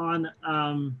applications on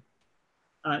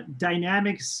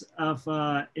dynamics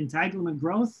of entanglement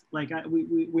growth. Like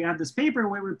we have this paper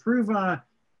where we prove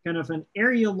kind of an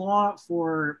area law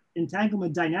for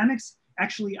entanglement dynamics.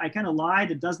 Actually, I kind of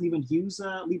lied. It doesn't even use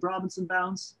Lieb-Robinson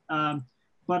bounds.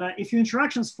 But if your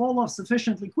interactions fall off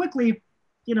sufficiently quickly,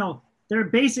 they're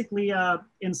basically,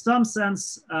 in some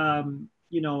sense,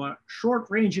 short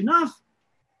range enough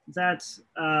that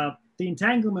the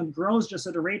entanglement grows just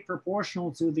at a rate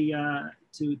proportional to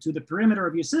the perimeter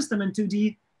of your system in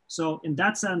 2D. So in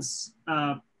that sense,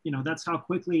 that's how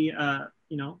quickly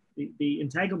the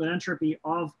entanglement entropy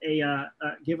of a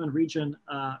given region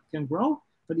can grow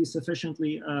for these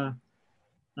sufficiently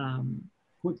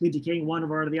quickly decaying 1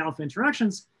 over r to the alpha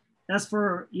interactions. as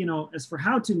for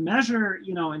how to measure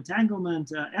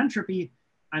entanglement entropy,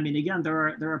 I mean, again,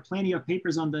 there are plenty of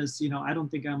papers on this. I don't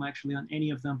think I'm actually on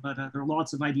any of them, but there are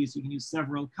lots of ideas. You can use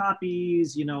several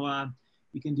copies. You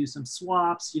can do some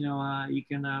swaps. You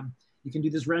can do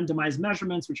this randomized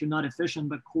measurements, which are not efficient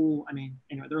but cool. I mean,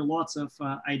 anyway, there are lots of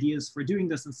ideas for doing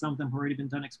this, and some of them have already been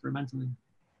done experimentally.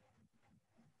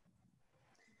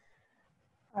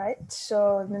 All right,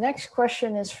 so the next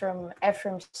question is from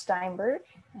Ephraim Steinberg.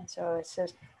 And so it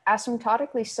says,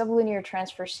 asymptotically sublinear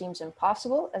transfer seems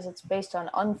impossible as it's based on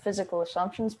unphysical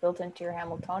assumptions built into your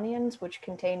Hamiltonians, which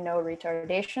contain no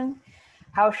retardation.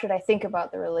 How should I think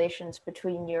about the relations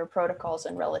between your protocols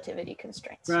and relativity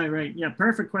constraints? Right. Yeah,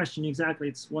 perfect question. Exactly.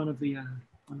 It's one of the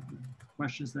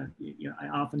questions that I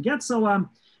often get. So,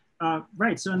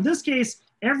 right. So in this case,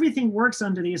 everything works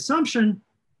under the assumption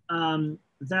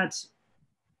that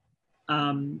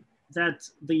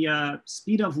the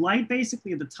speed of light,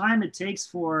 basically the time it takes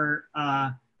for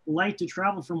light to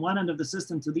travel from one end of the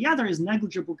system to the other, is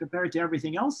negligible compared to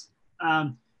everything else.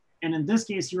 And in this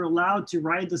case, you're allowed to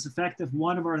write this effective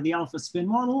 1 over the alpha spin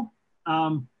model.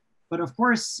 But of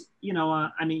course,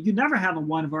 I mean, you never have a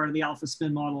 1 over the alpha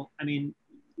spin model. I mean,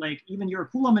 like even your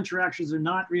Coulomb interactions are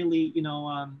not really,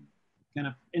 kind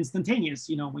of instantaneous.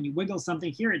 When you wiggle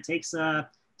something here, it takes a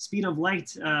speed of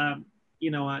light,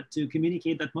 to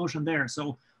communicate that motion there.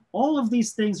 So all of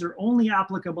these things are only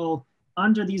applicable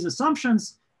under these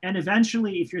assumptions. And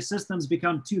eventually, if your systems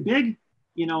become too big,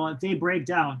 they break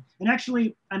down. And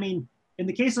actually, I mean, in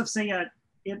the case of, say,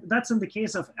 that's in the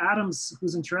case of atoms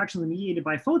whose interactions are mediated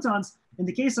by photons. In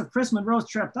the case of Chris Monroe's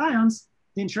trapped ions,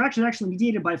 the interaction is actually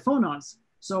mediated by phonons.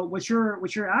 So what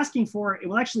you're asking for, it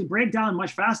will actually break down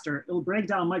much faster. It will break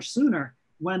down much sooner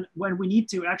when we need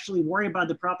to actually worry about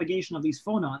the propagation of these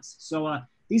phonons. So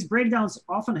these breakdowns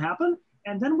often happen.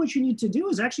 And then what you need to do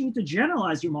is actually need to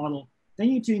generalize your model. Then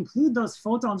you need to include those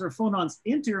photons or phonons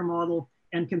into your model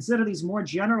and consider these more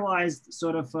generalized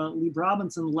sort of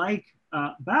Lieb-Robinson-like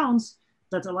bounds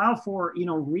that allow for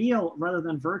real rather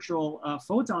than virtual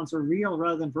photons, or real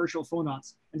rather than virtual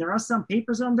phonons. And there are some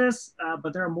papers on this,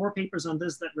 but there are more papers on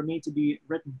this that remain to be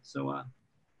written. So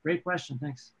great question,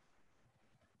 thanks.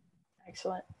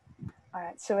 Excellent. All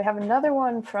right, so we have another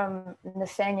one from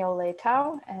Nathaniel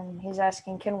Leitao, and he's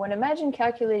asking, can one imagine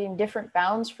calculating different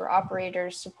bounds for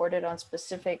operators supported on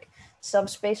specific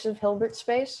subspace of Hilbert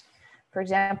space? For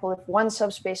example, if one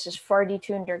subspace is far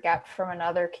detuned or gapped from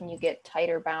another, can you get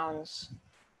tighter bounds?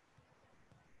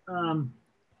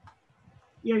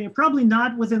 Yeah, you're probably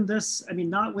not within this. I mean,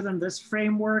 not within this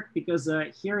framework, because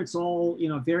here it's all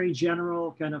very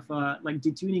general, kind of like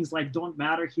detunings like don't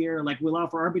matter here. Like we allow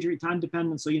for arbitrary time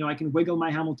dependence, so I can wiggle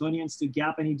my Hamiltonians to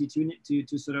gap any detuning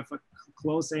to sort of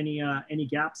close any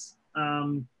gaps.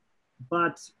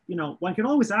 But one can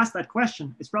always ask that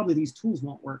question. It's probably these tools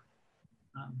won't work.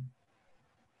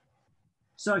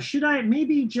 So should I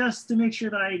maybe, just to make sure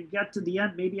that I get to the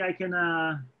end, maybe I can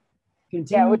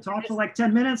continue to talk for like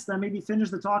 10 minutes, then maybe finish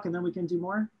the talk, and then we can do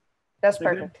more? That's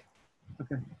perfect. Good?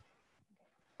 Okay.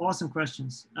 Awesome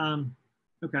questions.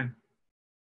 Okay.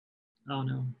 Oh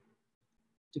no.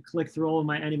 To click through all of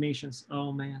my animations.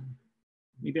 Oh man.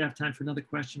 Maybe I have time for another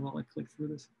question while I click through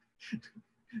this.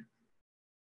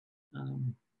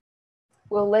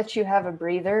 We'll let you have a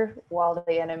breather while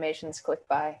the animations click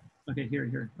by. Okay,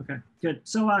 here. Okay, good.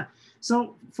 So,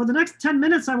 so for the next 10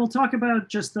 minutes, I will talk about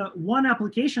just one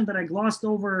application that I glossed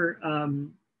over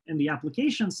in the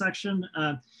application section.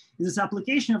 Is this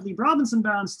application of Lieb-Robinson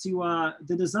bounds to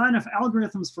the design of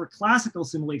algorithms for classical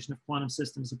simulation of quantum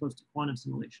systems as opposed to quantum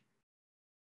simulation.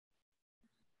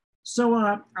 So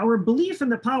our belief in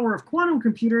the power of quantum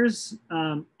computers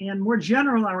and more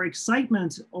general, our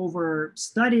excitement over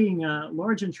studying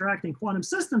large interacting quantum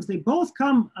systems, they both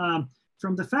come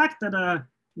from the fact that,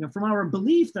 from our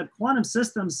belief that quantum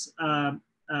systems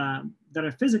that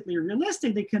are physically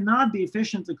realistic, they cannot be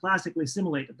efficiently classically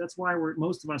simulated. That's why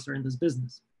most of us are in this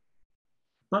business.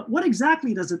 But what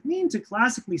exactly does it mean to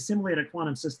classically simulate a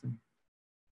quantum system?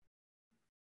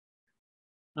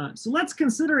 So let's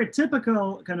consider a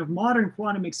typical kind of modern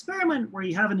quantum experiment where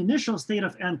you have an initial state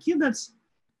of n qubits,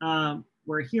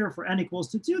 where here for n equals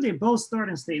to 2, they both start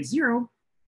in state 0.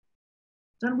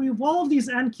 Then we evolve these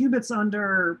n qubits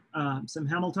under some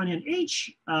Hamiltonian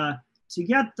h to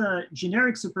get the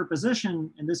generic superposition,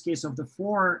 in this case of the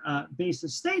 4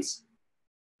 basis states.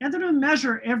 And then we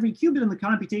measure every qubit in the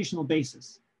computational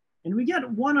basis. And we get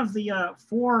one of the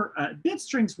 4 bit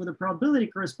strings with a probability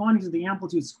corresponding to the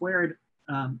amplitude squared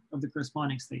of the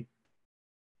corresponding state.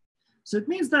 So it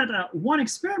means that one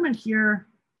experiment here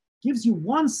gives you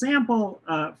one sample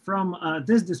from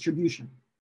this distribution.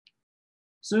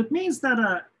 So it means that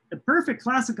a perfect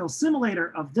classical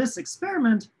simulator of this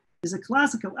experiment is a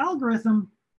classical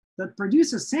algorithm that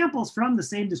produces samples from the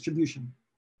same distribution.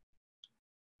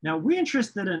 Now we're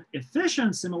interested in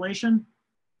efficient simulation.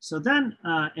 So then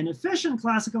an efficient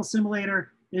classical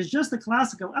simulator is just a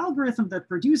classical algorithm that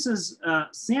produces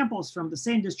samples from the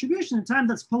same distribution in time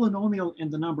that's polynomial in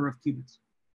the number of qubits.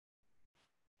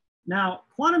 Now,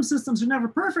 quantum systems are never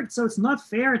perfect, so it's not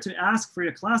fair to ask for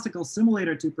a classical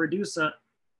simulator to produce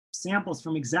samples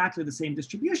from exactly the same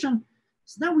distribution.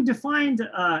 So then we defined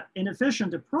an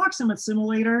efficient approximate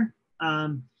simulator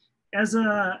as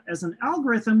an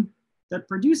algorithm that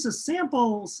produces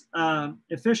samples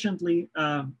efficiently,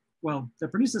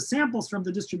 that produces samples from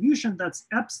the distribution that's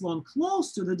epsilon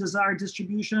close to the desired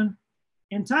distribution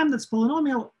in time that's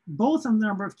polynomial, both in the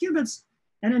number of qubits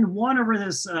and in 1 over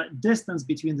this distance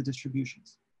between the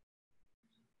distributions.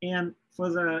 And for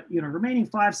the remaining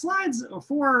 5 slides,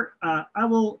 I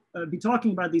will be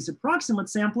talking about these approximate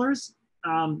samplers.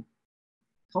 However,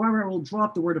 I will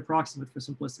drop the word approximate for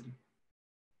simplicity.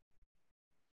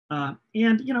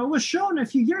 And it was shown a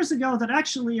few years ago that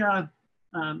actually,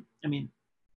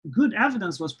 good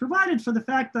evidence was provided for the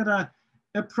fact that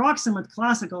approximate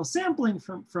classical sampling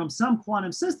from some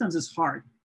quantum systems is hard.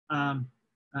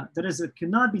 That is, it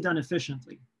cannot be done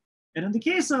efficiently. And in the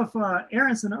case of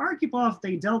Aronson and Arkhipov,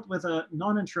 they dealt with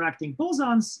non-interacting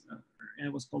bosons, and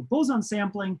it was called boson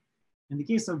sampling. In the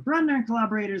case of Brenner and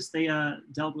collaborators, they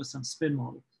dealt with some spin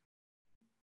models.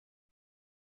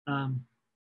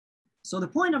 So the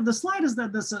point of the slide is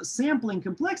that this sampling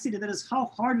complexity, that is how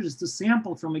hard it is to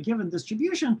sample from a given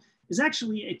distribution, is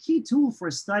actually a key tool for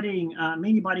studying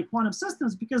many-body quantum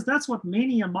systems, because that's what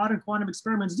many modern quantum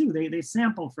experiments do. They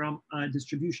sample from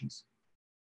distributions.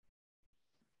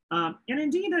 And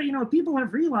indeed, people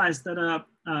have realized that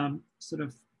sort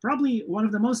of probably one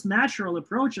of the most natural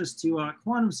approaches to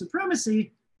quantum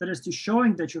supremacy, that is to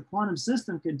showing that your quantum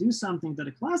system can do something that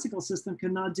a classical system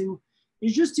cannot do,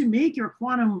 is just to make your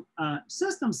quantum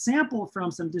system sample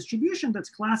from some distribution that's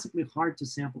classically hard to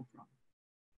sample from.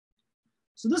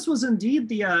 So this was indeed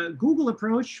the Google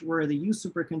approach, where they use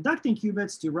superconducting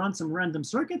qubits to run some random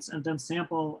circuits and then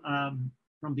sample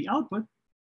from the output.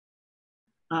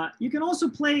 You can also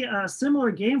play a similar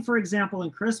game, for example,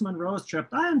 in Chris Monroe's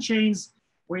trapped ion chains,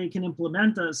 where you can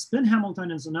implement a spin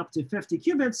Hamiltonians in up to 50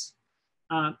 qubits.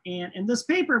 And in this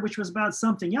paper, which was about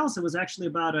something else, it was actually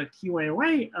about a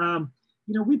QAOA,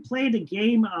 we played a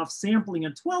game of sampling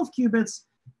at 12 qubits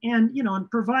and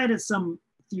provided some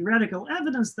theoretical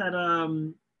evidence that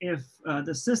if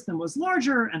the system was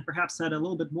larger and perhaps had a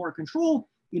little bit more control,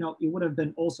 it would have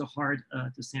been also hard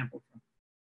to sample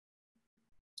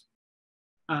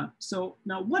from. So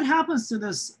now what happens to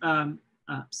this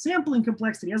sampling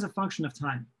complexity as a function of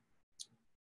time?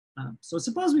 So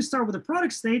suppose we start with a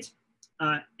product state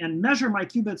and measure my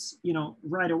qubits,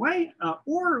 right away,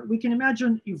 or we can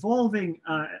imagine evolving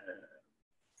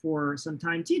for some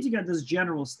time t to get this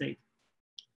general state.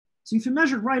 So if you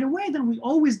measure right away, then we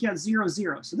always get 0,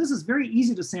 0. So this is very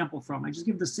easy to sample from. I just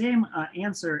give the same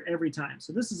answer every time.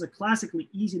 So this is a classically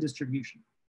easy distribution.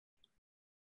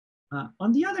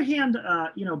 On the other hand,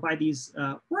 by these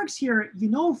works here,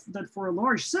 that for a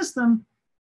large system,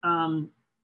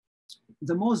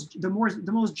 the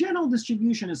most general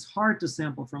distribution is hard to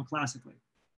sample from classically.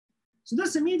 So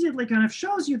this immediately kind of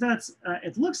shows you that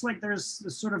it looks like there's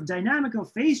this sort of dynamical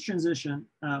phase transition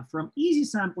from easy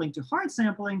sampling to hard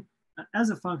sampling as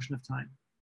a function of time.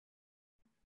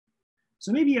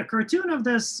 So maybe a cartoon of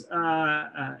this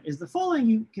is the following.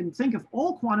 You can think of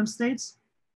all quantum states,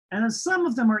 and then some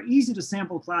of them are easy to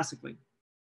sample classically.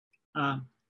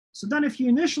 So then if you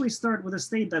initially start with a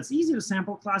state that's easy to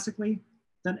sample classically,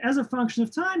 then as a function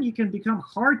of time, you can become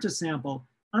hard to sample,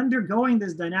 undergoing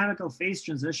this dynamical phase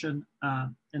transition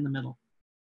in the middle.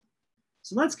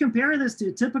 So let's compare this to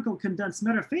a typical condensed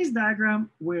matter phase diagram,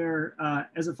 where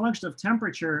as a function of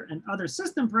temperature and other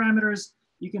system parameters,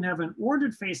 you can have an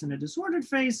ordered phase and a disordered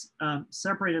phase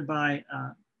separated by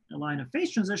a line of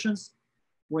phase transitions,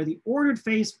 where the ordered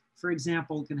phase, for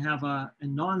example, can have a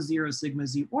non-zero sigma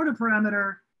z order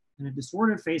parameter, and a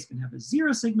disordered phase can have a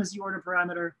 0 sigma z order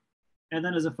parameter. And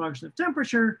then as a function of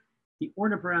temperature, the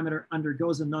order parameter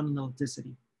undergoes a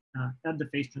non-analyticity at the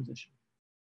phase transition.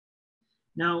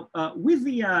 Now, with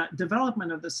the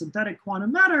development of the synthetic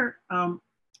quantum matter,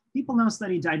 people now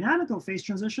study dynamical phase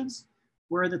transitions,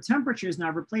 where the temperature is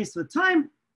now replaced with time,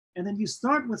 and then you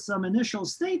start with some initial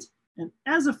state, and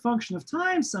as a function of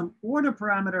time, some order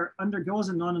parameter undergoes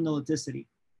a non-analyticity.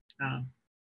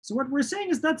 So what we're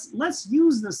saying is that let's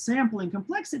use the sampling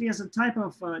complexity as a type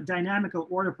of dynamical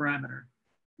order parameter,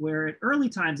 where at early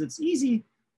times it's easy,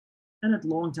 and at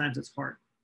long times it's hard.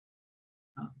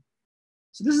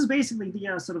 So this is basically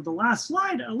the sort of the last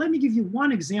slide. Let me give you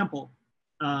one example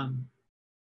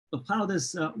of how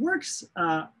this works.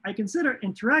 I consider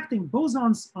interacting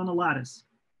bosons on a lattice.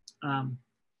 And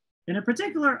in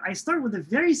particular, I start with a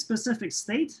very specific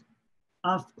state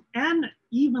of n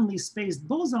evenly spaced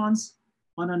bosons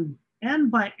on an n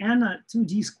by n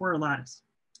 2D square lattice.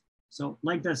 So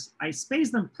like this, I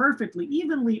space them perfectly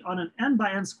evenly on an n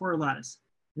by n square lattice.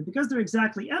 And because there are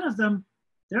exactly n of them,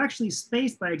 they're actually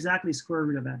spaced by exactly square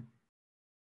root of n.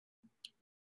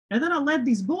 And then I'll let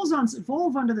these bosons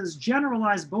evolve under this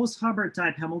generalized Bose-Hubbard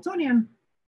type Hamiltonian,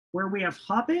 where we have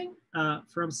hopping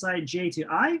from site j to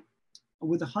I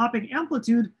with a hopping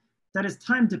amplitude that is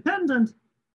time dependent,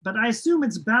 but I assume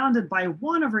it's bounded by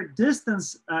 1/,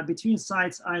 distance between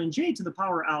sites I and j to the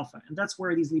power alpha. And that's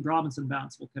where these Lieb-Robinson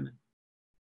bounds will come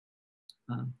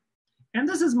in. And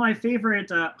this is my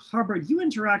favorite Hubbard-U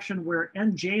interaction, where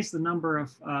nj is the number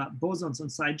of bosons on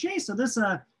side j. So this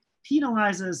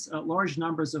penalizes large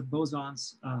numbers of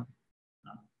bosons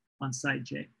on side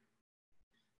j.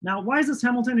 Now, why is this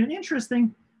Hamiltonian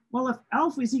interesting? Well, if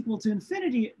alpha is equal to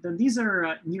infinity, then these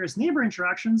are nearest neighbor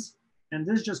interactions. And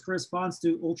this just corresponds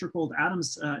to ultra-cold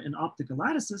atoms in optical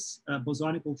lattices,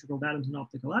 bosonic ultra-cold atoms in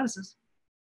optical lattices.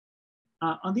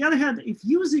 On the other hand, if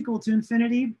u is equal to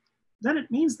infinity, then it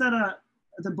means that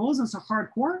the bosons are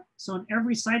hardcore. So in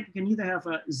every site, we can either have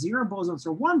 0 bosons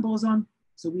or 1 boson.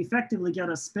 So we effectively get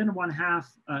a spin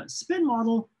 1/2 spin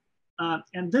model.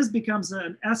 And this becomes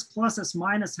an S plus S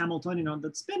minus Hamiltonian on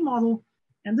that spin model.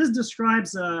 And this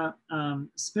describes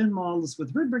spin models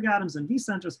with Rydberg atoms and V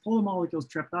centers, polar molecules,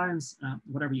 trapped ions,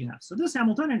 whatever you have. So this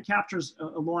Hamiltonian captures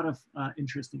a lot of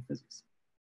interesting physics.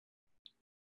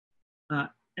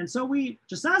 And so we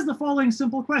just ask the following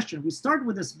simple question. We start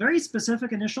with this very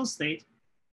specific initial state.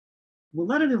 We'll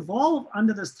let it evolve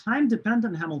under this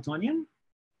time-dependent Hamiltonian.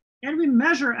 And we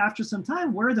measure after some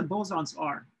time where the bosons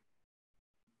are.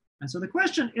 And so the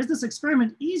question, is this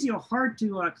experiment easy or hard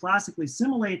to classically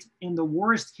simulate in the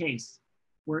worst case?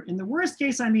 Where in the worst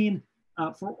case, I mean,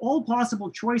 for all possible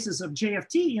choices of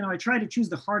JFT, I try to choose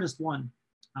the hardest one.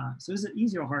 So is it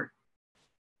easy or hard?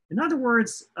 In other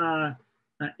words,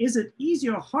 is it easy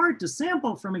or hard to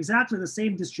sample from exactly the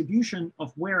same distribution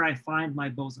of where I find my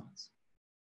bosons?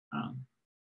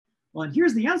 Well, and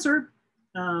here's the answer.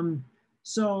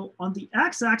 So on the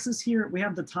x-axis here, we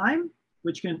have the time,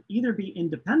 which can either be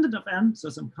independent of n, so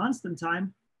some constant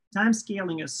time. Time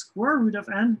scaling is square root of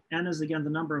n. N is, again, the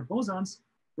number of bosons,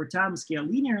 where time scale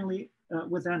linearly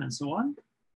with n, and so on.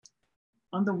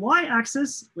 On the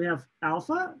y-axis, we have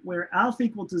alpha, where alpha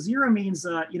equal to 0 means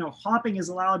hopping is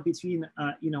allowed between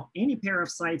any pair of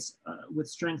sites with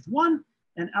strength 1,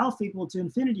 and alpha equal to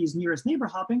infinity is nearest neighbor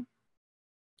hopping.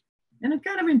 And it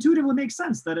kind of intuitively makes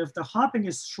sense that if the hopping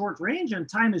is short range and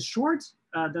time is short,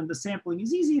 then the sampling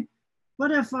is easy.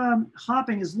 But if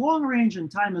hopping is long range and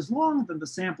time is long, then the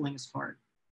sampling is hard.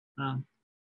 And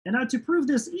now to prove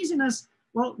this easiness,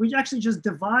 well, we actually just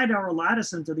divide our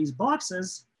lattice into these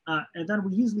boxes. And then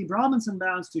we use Lieb-Robinson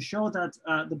bounds to show that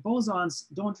the bosons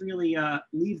don't really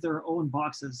leave their own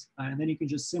boxes. And then you can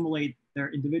just simulate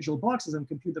their individual boxes and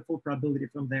compute the full probability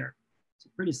from there. So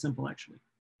pretty simple, actually.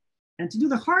 And to do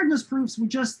the hardness proofs, we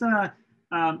just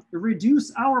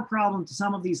reduce our problem to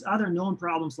some of these other known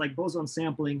problems like boson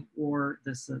sampling or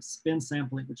this spin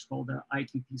sampling, which is called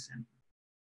IQP sampling.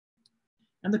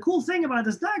 And the cool thing about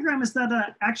this diagram is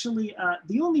that actually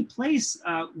the only place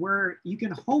where you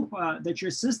can hope that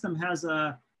your system has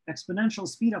a exponential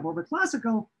speed up over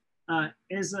classical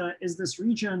is this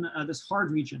region, this hard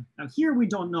region. Now here we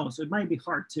don't know, so it might be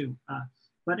hard too.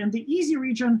 But in the easy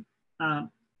region,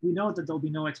 we know that there'll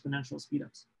be no exponential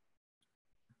speedups.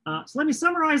 So let me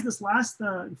summarize this last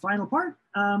final part.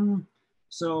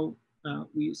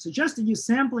 We suggest to use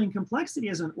sampling complexity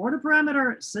as an order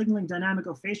parameter, signaling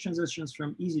dynamical phase transitions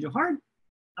from easy to hard.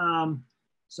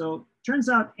 So turns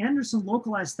out Anderson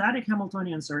localized static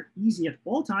Hamiltonians are easy at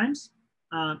all times.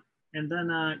 And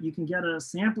then you can get a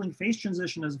sampling phase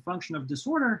transition as a function of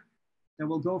disorder that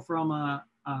will go from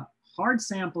hard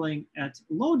sampling at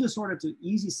low disorder to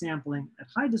easy sampling at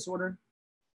high disorder.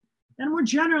 And more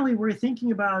generally, we're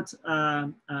thinking about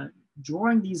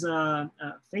drawing these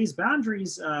phase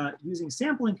boundaries using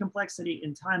sampling complexity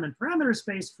in time and parameter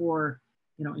space for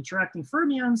interacting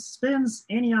fermions, spins,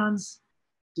 anyons,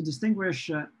 to distinguish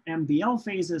MBL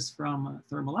phases from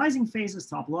thermalizing phases,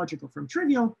 topological from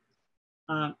trivial,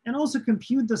 and also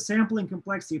compute the sampling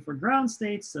complexity for ground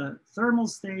states, thermal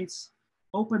states,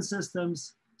 open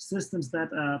systems, systems that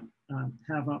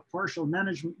have partial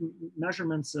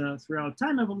measurements throughout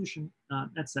time evolution,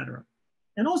 etc.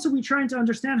 And also we're trying to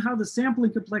understand how the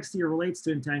sampling complexity relates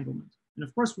to entanglement. And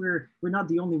of course, we're not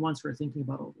the only ones who are thinking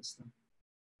about all this stuff.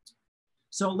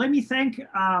 So let me thank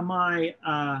my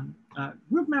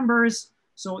group members.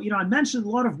 So, I mentioned a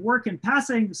lot of work in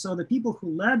passing. So the people who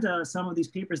led some of these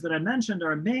papers that I mentioned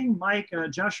are Ming, Mike,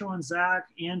 Joshua and Zach,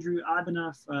 Andrew,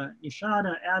 Abhinav,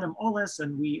 Nishada, Adam, Olis,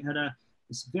 and we had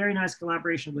this very nice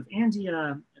collaboration with Andy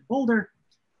at Boulder.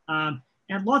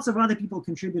 And lots of other people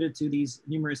contributed to these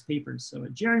numerous papers. So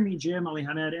Jeremy, Jim, Ali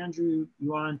Hamed, Andrew,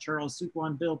 Yuan, Charles,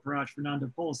 Sukwan, Bill, Paraj, Fernando,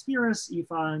 Paul, Spiros,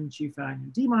 Ifan, Chifang,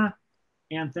 and Dima.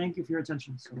 And thank you for your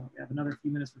attention. So we have another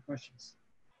few minutes for questions.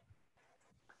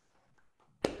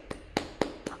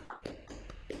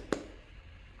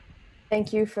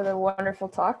 Thank you for the wonderful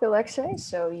talk, Alexey.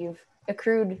 So you've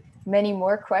accrued many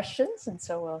more questions, and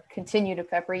so we'll continue to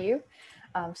pepper you.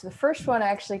 So the first one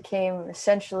actually came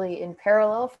essentially in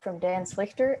parallel from Dan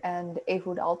Slichter and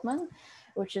Ehud Altman,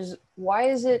 which is, why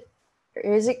is it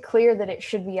clear that it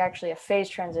should be actually a phase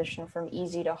transition from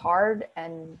easy to hard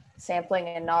and sampling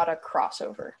and not a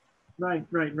crossover? Right.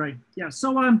 Yeah,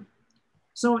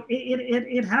 so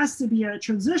it has to be a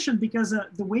transition because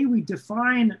the way we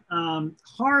define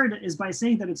hard is by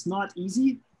saying that it's not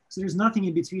easy. So there's nothing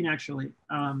in between actually.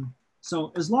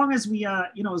 So as long as we,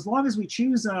 as long as we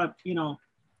choose,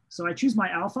 so I choose my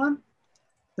alpha,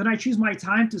 then I choose my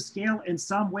time to scale in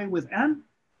some way with n,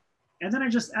 and then I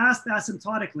just ask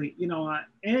asymptotically,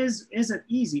 is it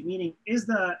easy? Meaning, is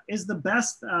the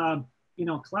best,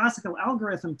 classical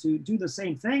algorithm to do the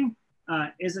same thing?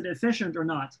 Is it efficient or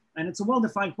not? And it's a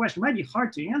well-defined question. It might be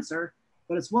hard to answer,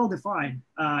 but it's well-defined.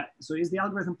 So is the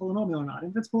algorithm polynomial or not?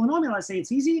 If it's polynomial, I say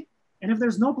it's easy. And if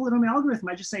there's no polynomial algorithm,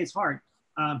 I just say it's hard.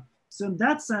 So in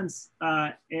that sense,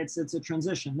 it's a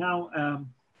transition. Now,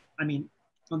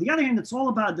 on the other hand, it's all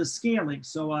about the scaling.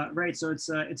 So right, so it's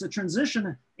a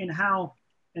transition in how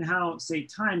say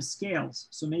time scales.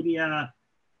 So maybe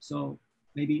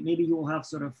maybe you will have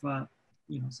sort of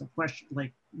some question,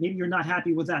 like maybe you're not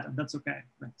happy with that, and that's okay.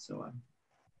 Right. So.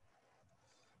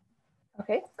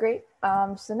 Okay, great.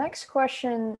 So the next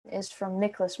question is from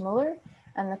Nicholas Muller.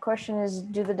 And the question is,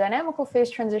 do the dynamical phase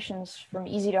transitions from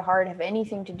easy to hard have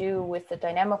anything to do with the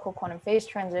dynamical quantum phase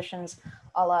transitions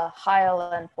a la Heil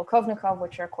and Polkovnikov,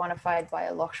 which are quantified by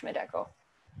a Loch-Schmidt echo?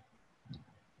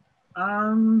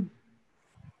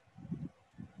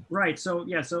 Right, so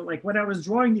yeah, so like when I was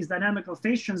drawing these dynamical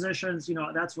phase transitions,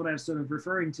 that's what I was sort of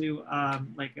referring to,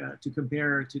 to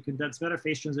compare to condensed matter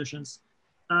phase transitions.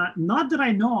 Not that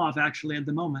I know of actually at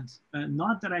the moment,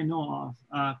 not that I know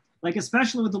of. Like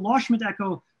especially with the Loch-Schmidt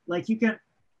echo, like you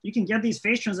can get these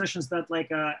phase transitions that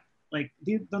the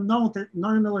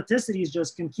non-nulliticities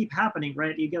just can keep happening,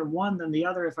 right? You get one then the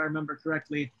other, if I remember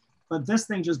correctly, but this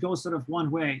thing just goes sort of one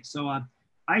way. So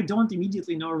I don't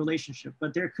immediately know a relationship,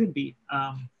 but there could be.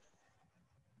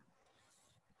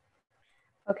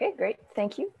 Okay, great,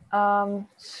 thank you.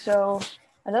 So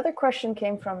another question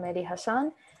came from Mehdi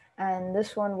Hassan. And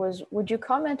this one was, would you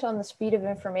comment on the speed of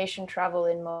information travel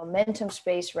in momentum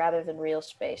space rather than real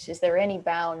space? Is there any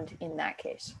bound in that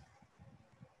case?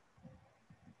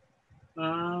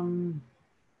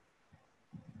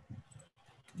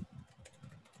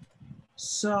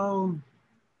 So,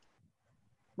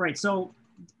 right, so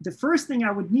the first thing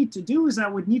I would need to do is I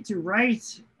would need to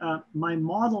write my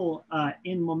model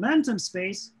in momentum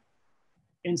space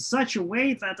in such a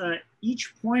way that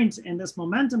each point in this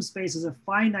momentum space is a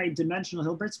finite dimensional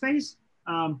Hilbert space.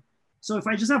 So if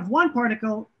I just have one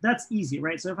particle, that's easy,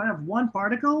 right? So if I have one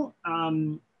particle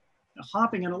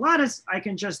hopping in a lattice, I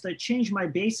can just change my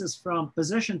basis from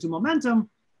position to momentum.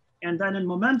 And then in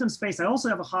momentum space, I also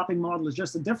have a hopping model. It's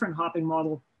just a different hopping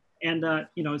model. And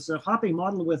it's a hopping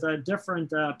model with a different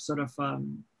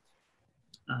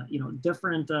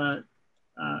different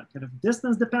kind of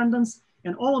distance dependence.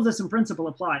 And all of this in principle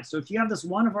applies. So if you have this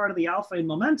one of R to the alpha in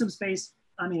momentum space,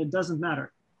 it doesn't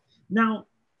matter. Now,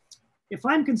 if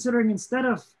I'm considering instead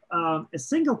of a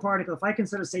single particle, if I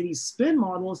consider, say, these spin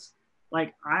models,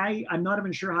 like I'm not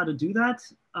even sure how to do that.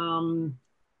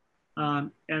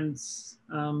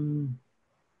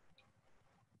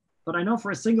 But I know for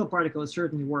a single particle, it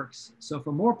certainly works. So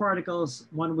for more particles,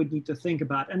 one would need to think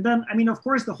about. And then, of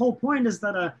course, the whole point is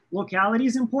that locality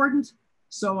is important.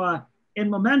 So in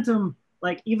momentum,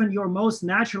 like even your most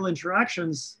natural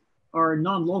interactions are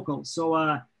non-local. So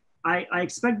I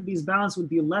expect these bounds would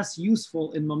be less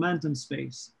useful in momentum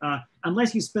space,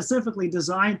 unless you specifically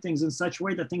design things in such a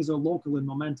way that things are local in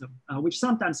momentum, which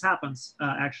sometimes happens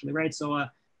actually, right? So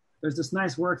there's this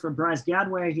nice work from Bryce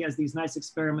Gadway. He has these nice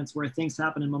experiments where things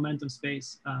happen in momentum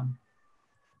space.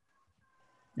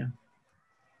 Yeah.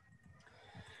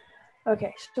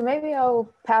 Okay, so maybe I'll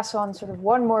pass on sort of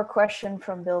one more question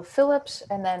from Bill Phillips,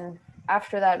 and then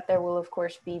after that, there will of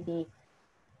course be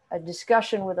a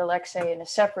discussion with Alexey in a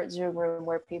separate Zoom room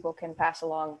where people can pass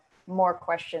along more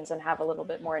questions and have a little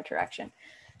bit more interaction.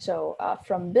 So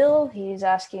from Bill, he's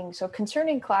asking, so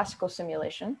concerning classical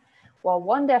simulation, while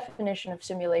one definition of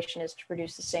simulation is to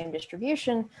produce the same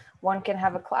distribution, one can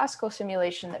have a classical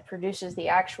simulation that produces the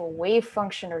actual wave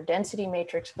function or density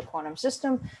matrix of the quantum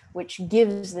system, which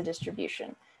gives the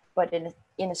distribution, but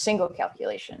in a single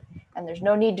calculation. And there's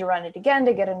no need to run it again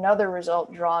to get another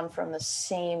result drawn from the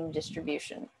same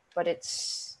distribution. But it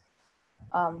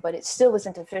still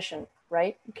isn't efficient,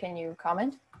 right? Can you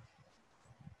comment?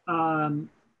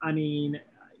 I mean,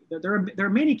 there are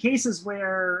many cases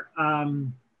where,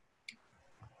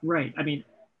 right. I mean,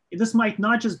 this might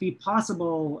not just be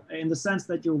possible in the sense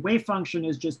that your wave function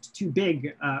is just too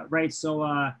big, right? So,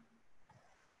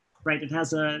 right, it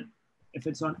has if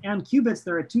it's on n qubits,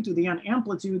 there are 2 to the n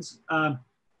amplitudes.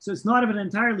 So it's not even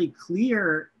entirely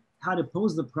clear how to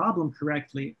pose the problem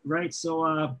correctly, right?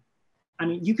 So, I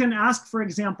mean, you can ask, for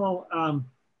example,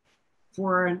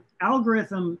 for an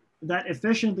algorithm that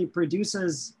efficiently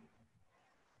produces,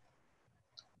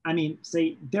 I mean,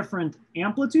 say different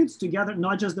amplitudes together,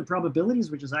 not just the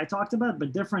probabilities, which is I talked about,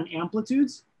 but different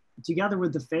amplitudes together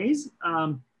with the phase.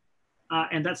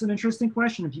 And that's an interesting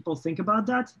question and people think about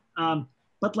that.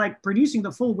 But like producing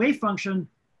the full wave function,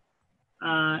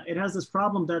 it has this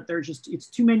problem that it's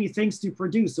too many things to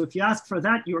produce. So if you ask for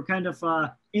that, you're kind of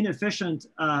inefficient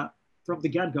from the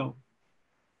get-go.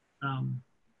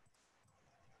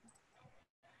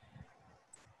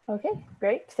 Okay,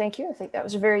 great, thank you. I think that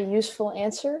was a very useful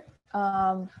answer.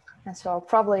 And so I'll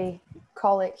probably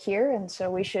call it here. And so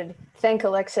we should thank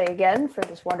Alexey again for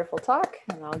this wonderful talk.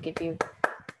 And I'll give you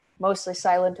mostly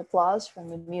silent applause from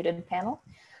the muted panel.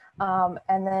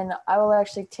 And then I will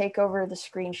actually take over the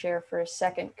screen share for a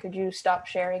second. Could you stop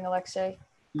sharing, Alexey?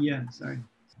 Yeah, sorry.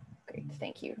 Great,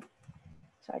 thank you.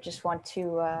 So I just want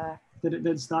to... Did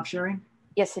it stop sharing?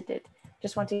 Yes, it did.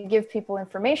 Just want to give people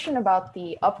information about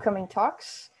the upcoming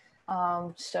talks.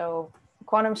 So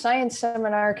Quantum Science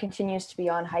Seminar continues to be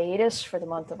on hiatus for the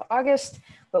month of August,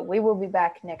 but we will be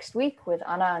back next week with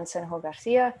Ana Ansenjo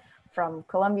Garcia from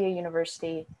Columbia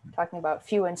University talking about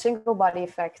few and single body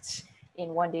effects in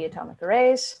 1D atomic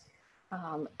arrays.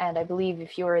 And I believe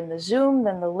if you are in the Zoom,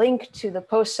 then the link to the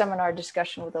post-seminar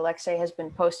discussion with Alexey has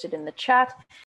been posted in the chat.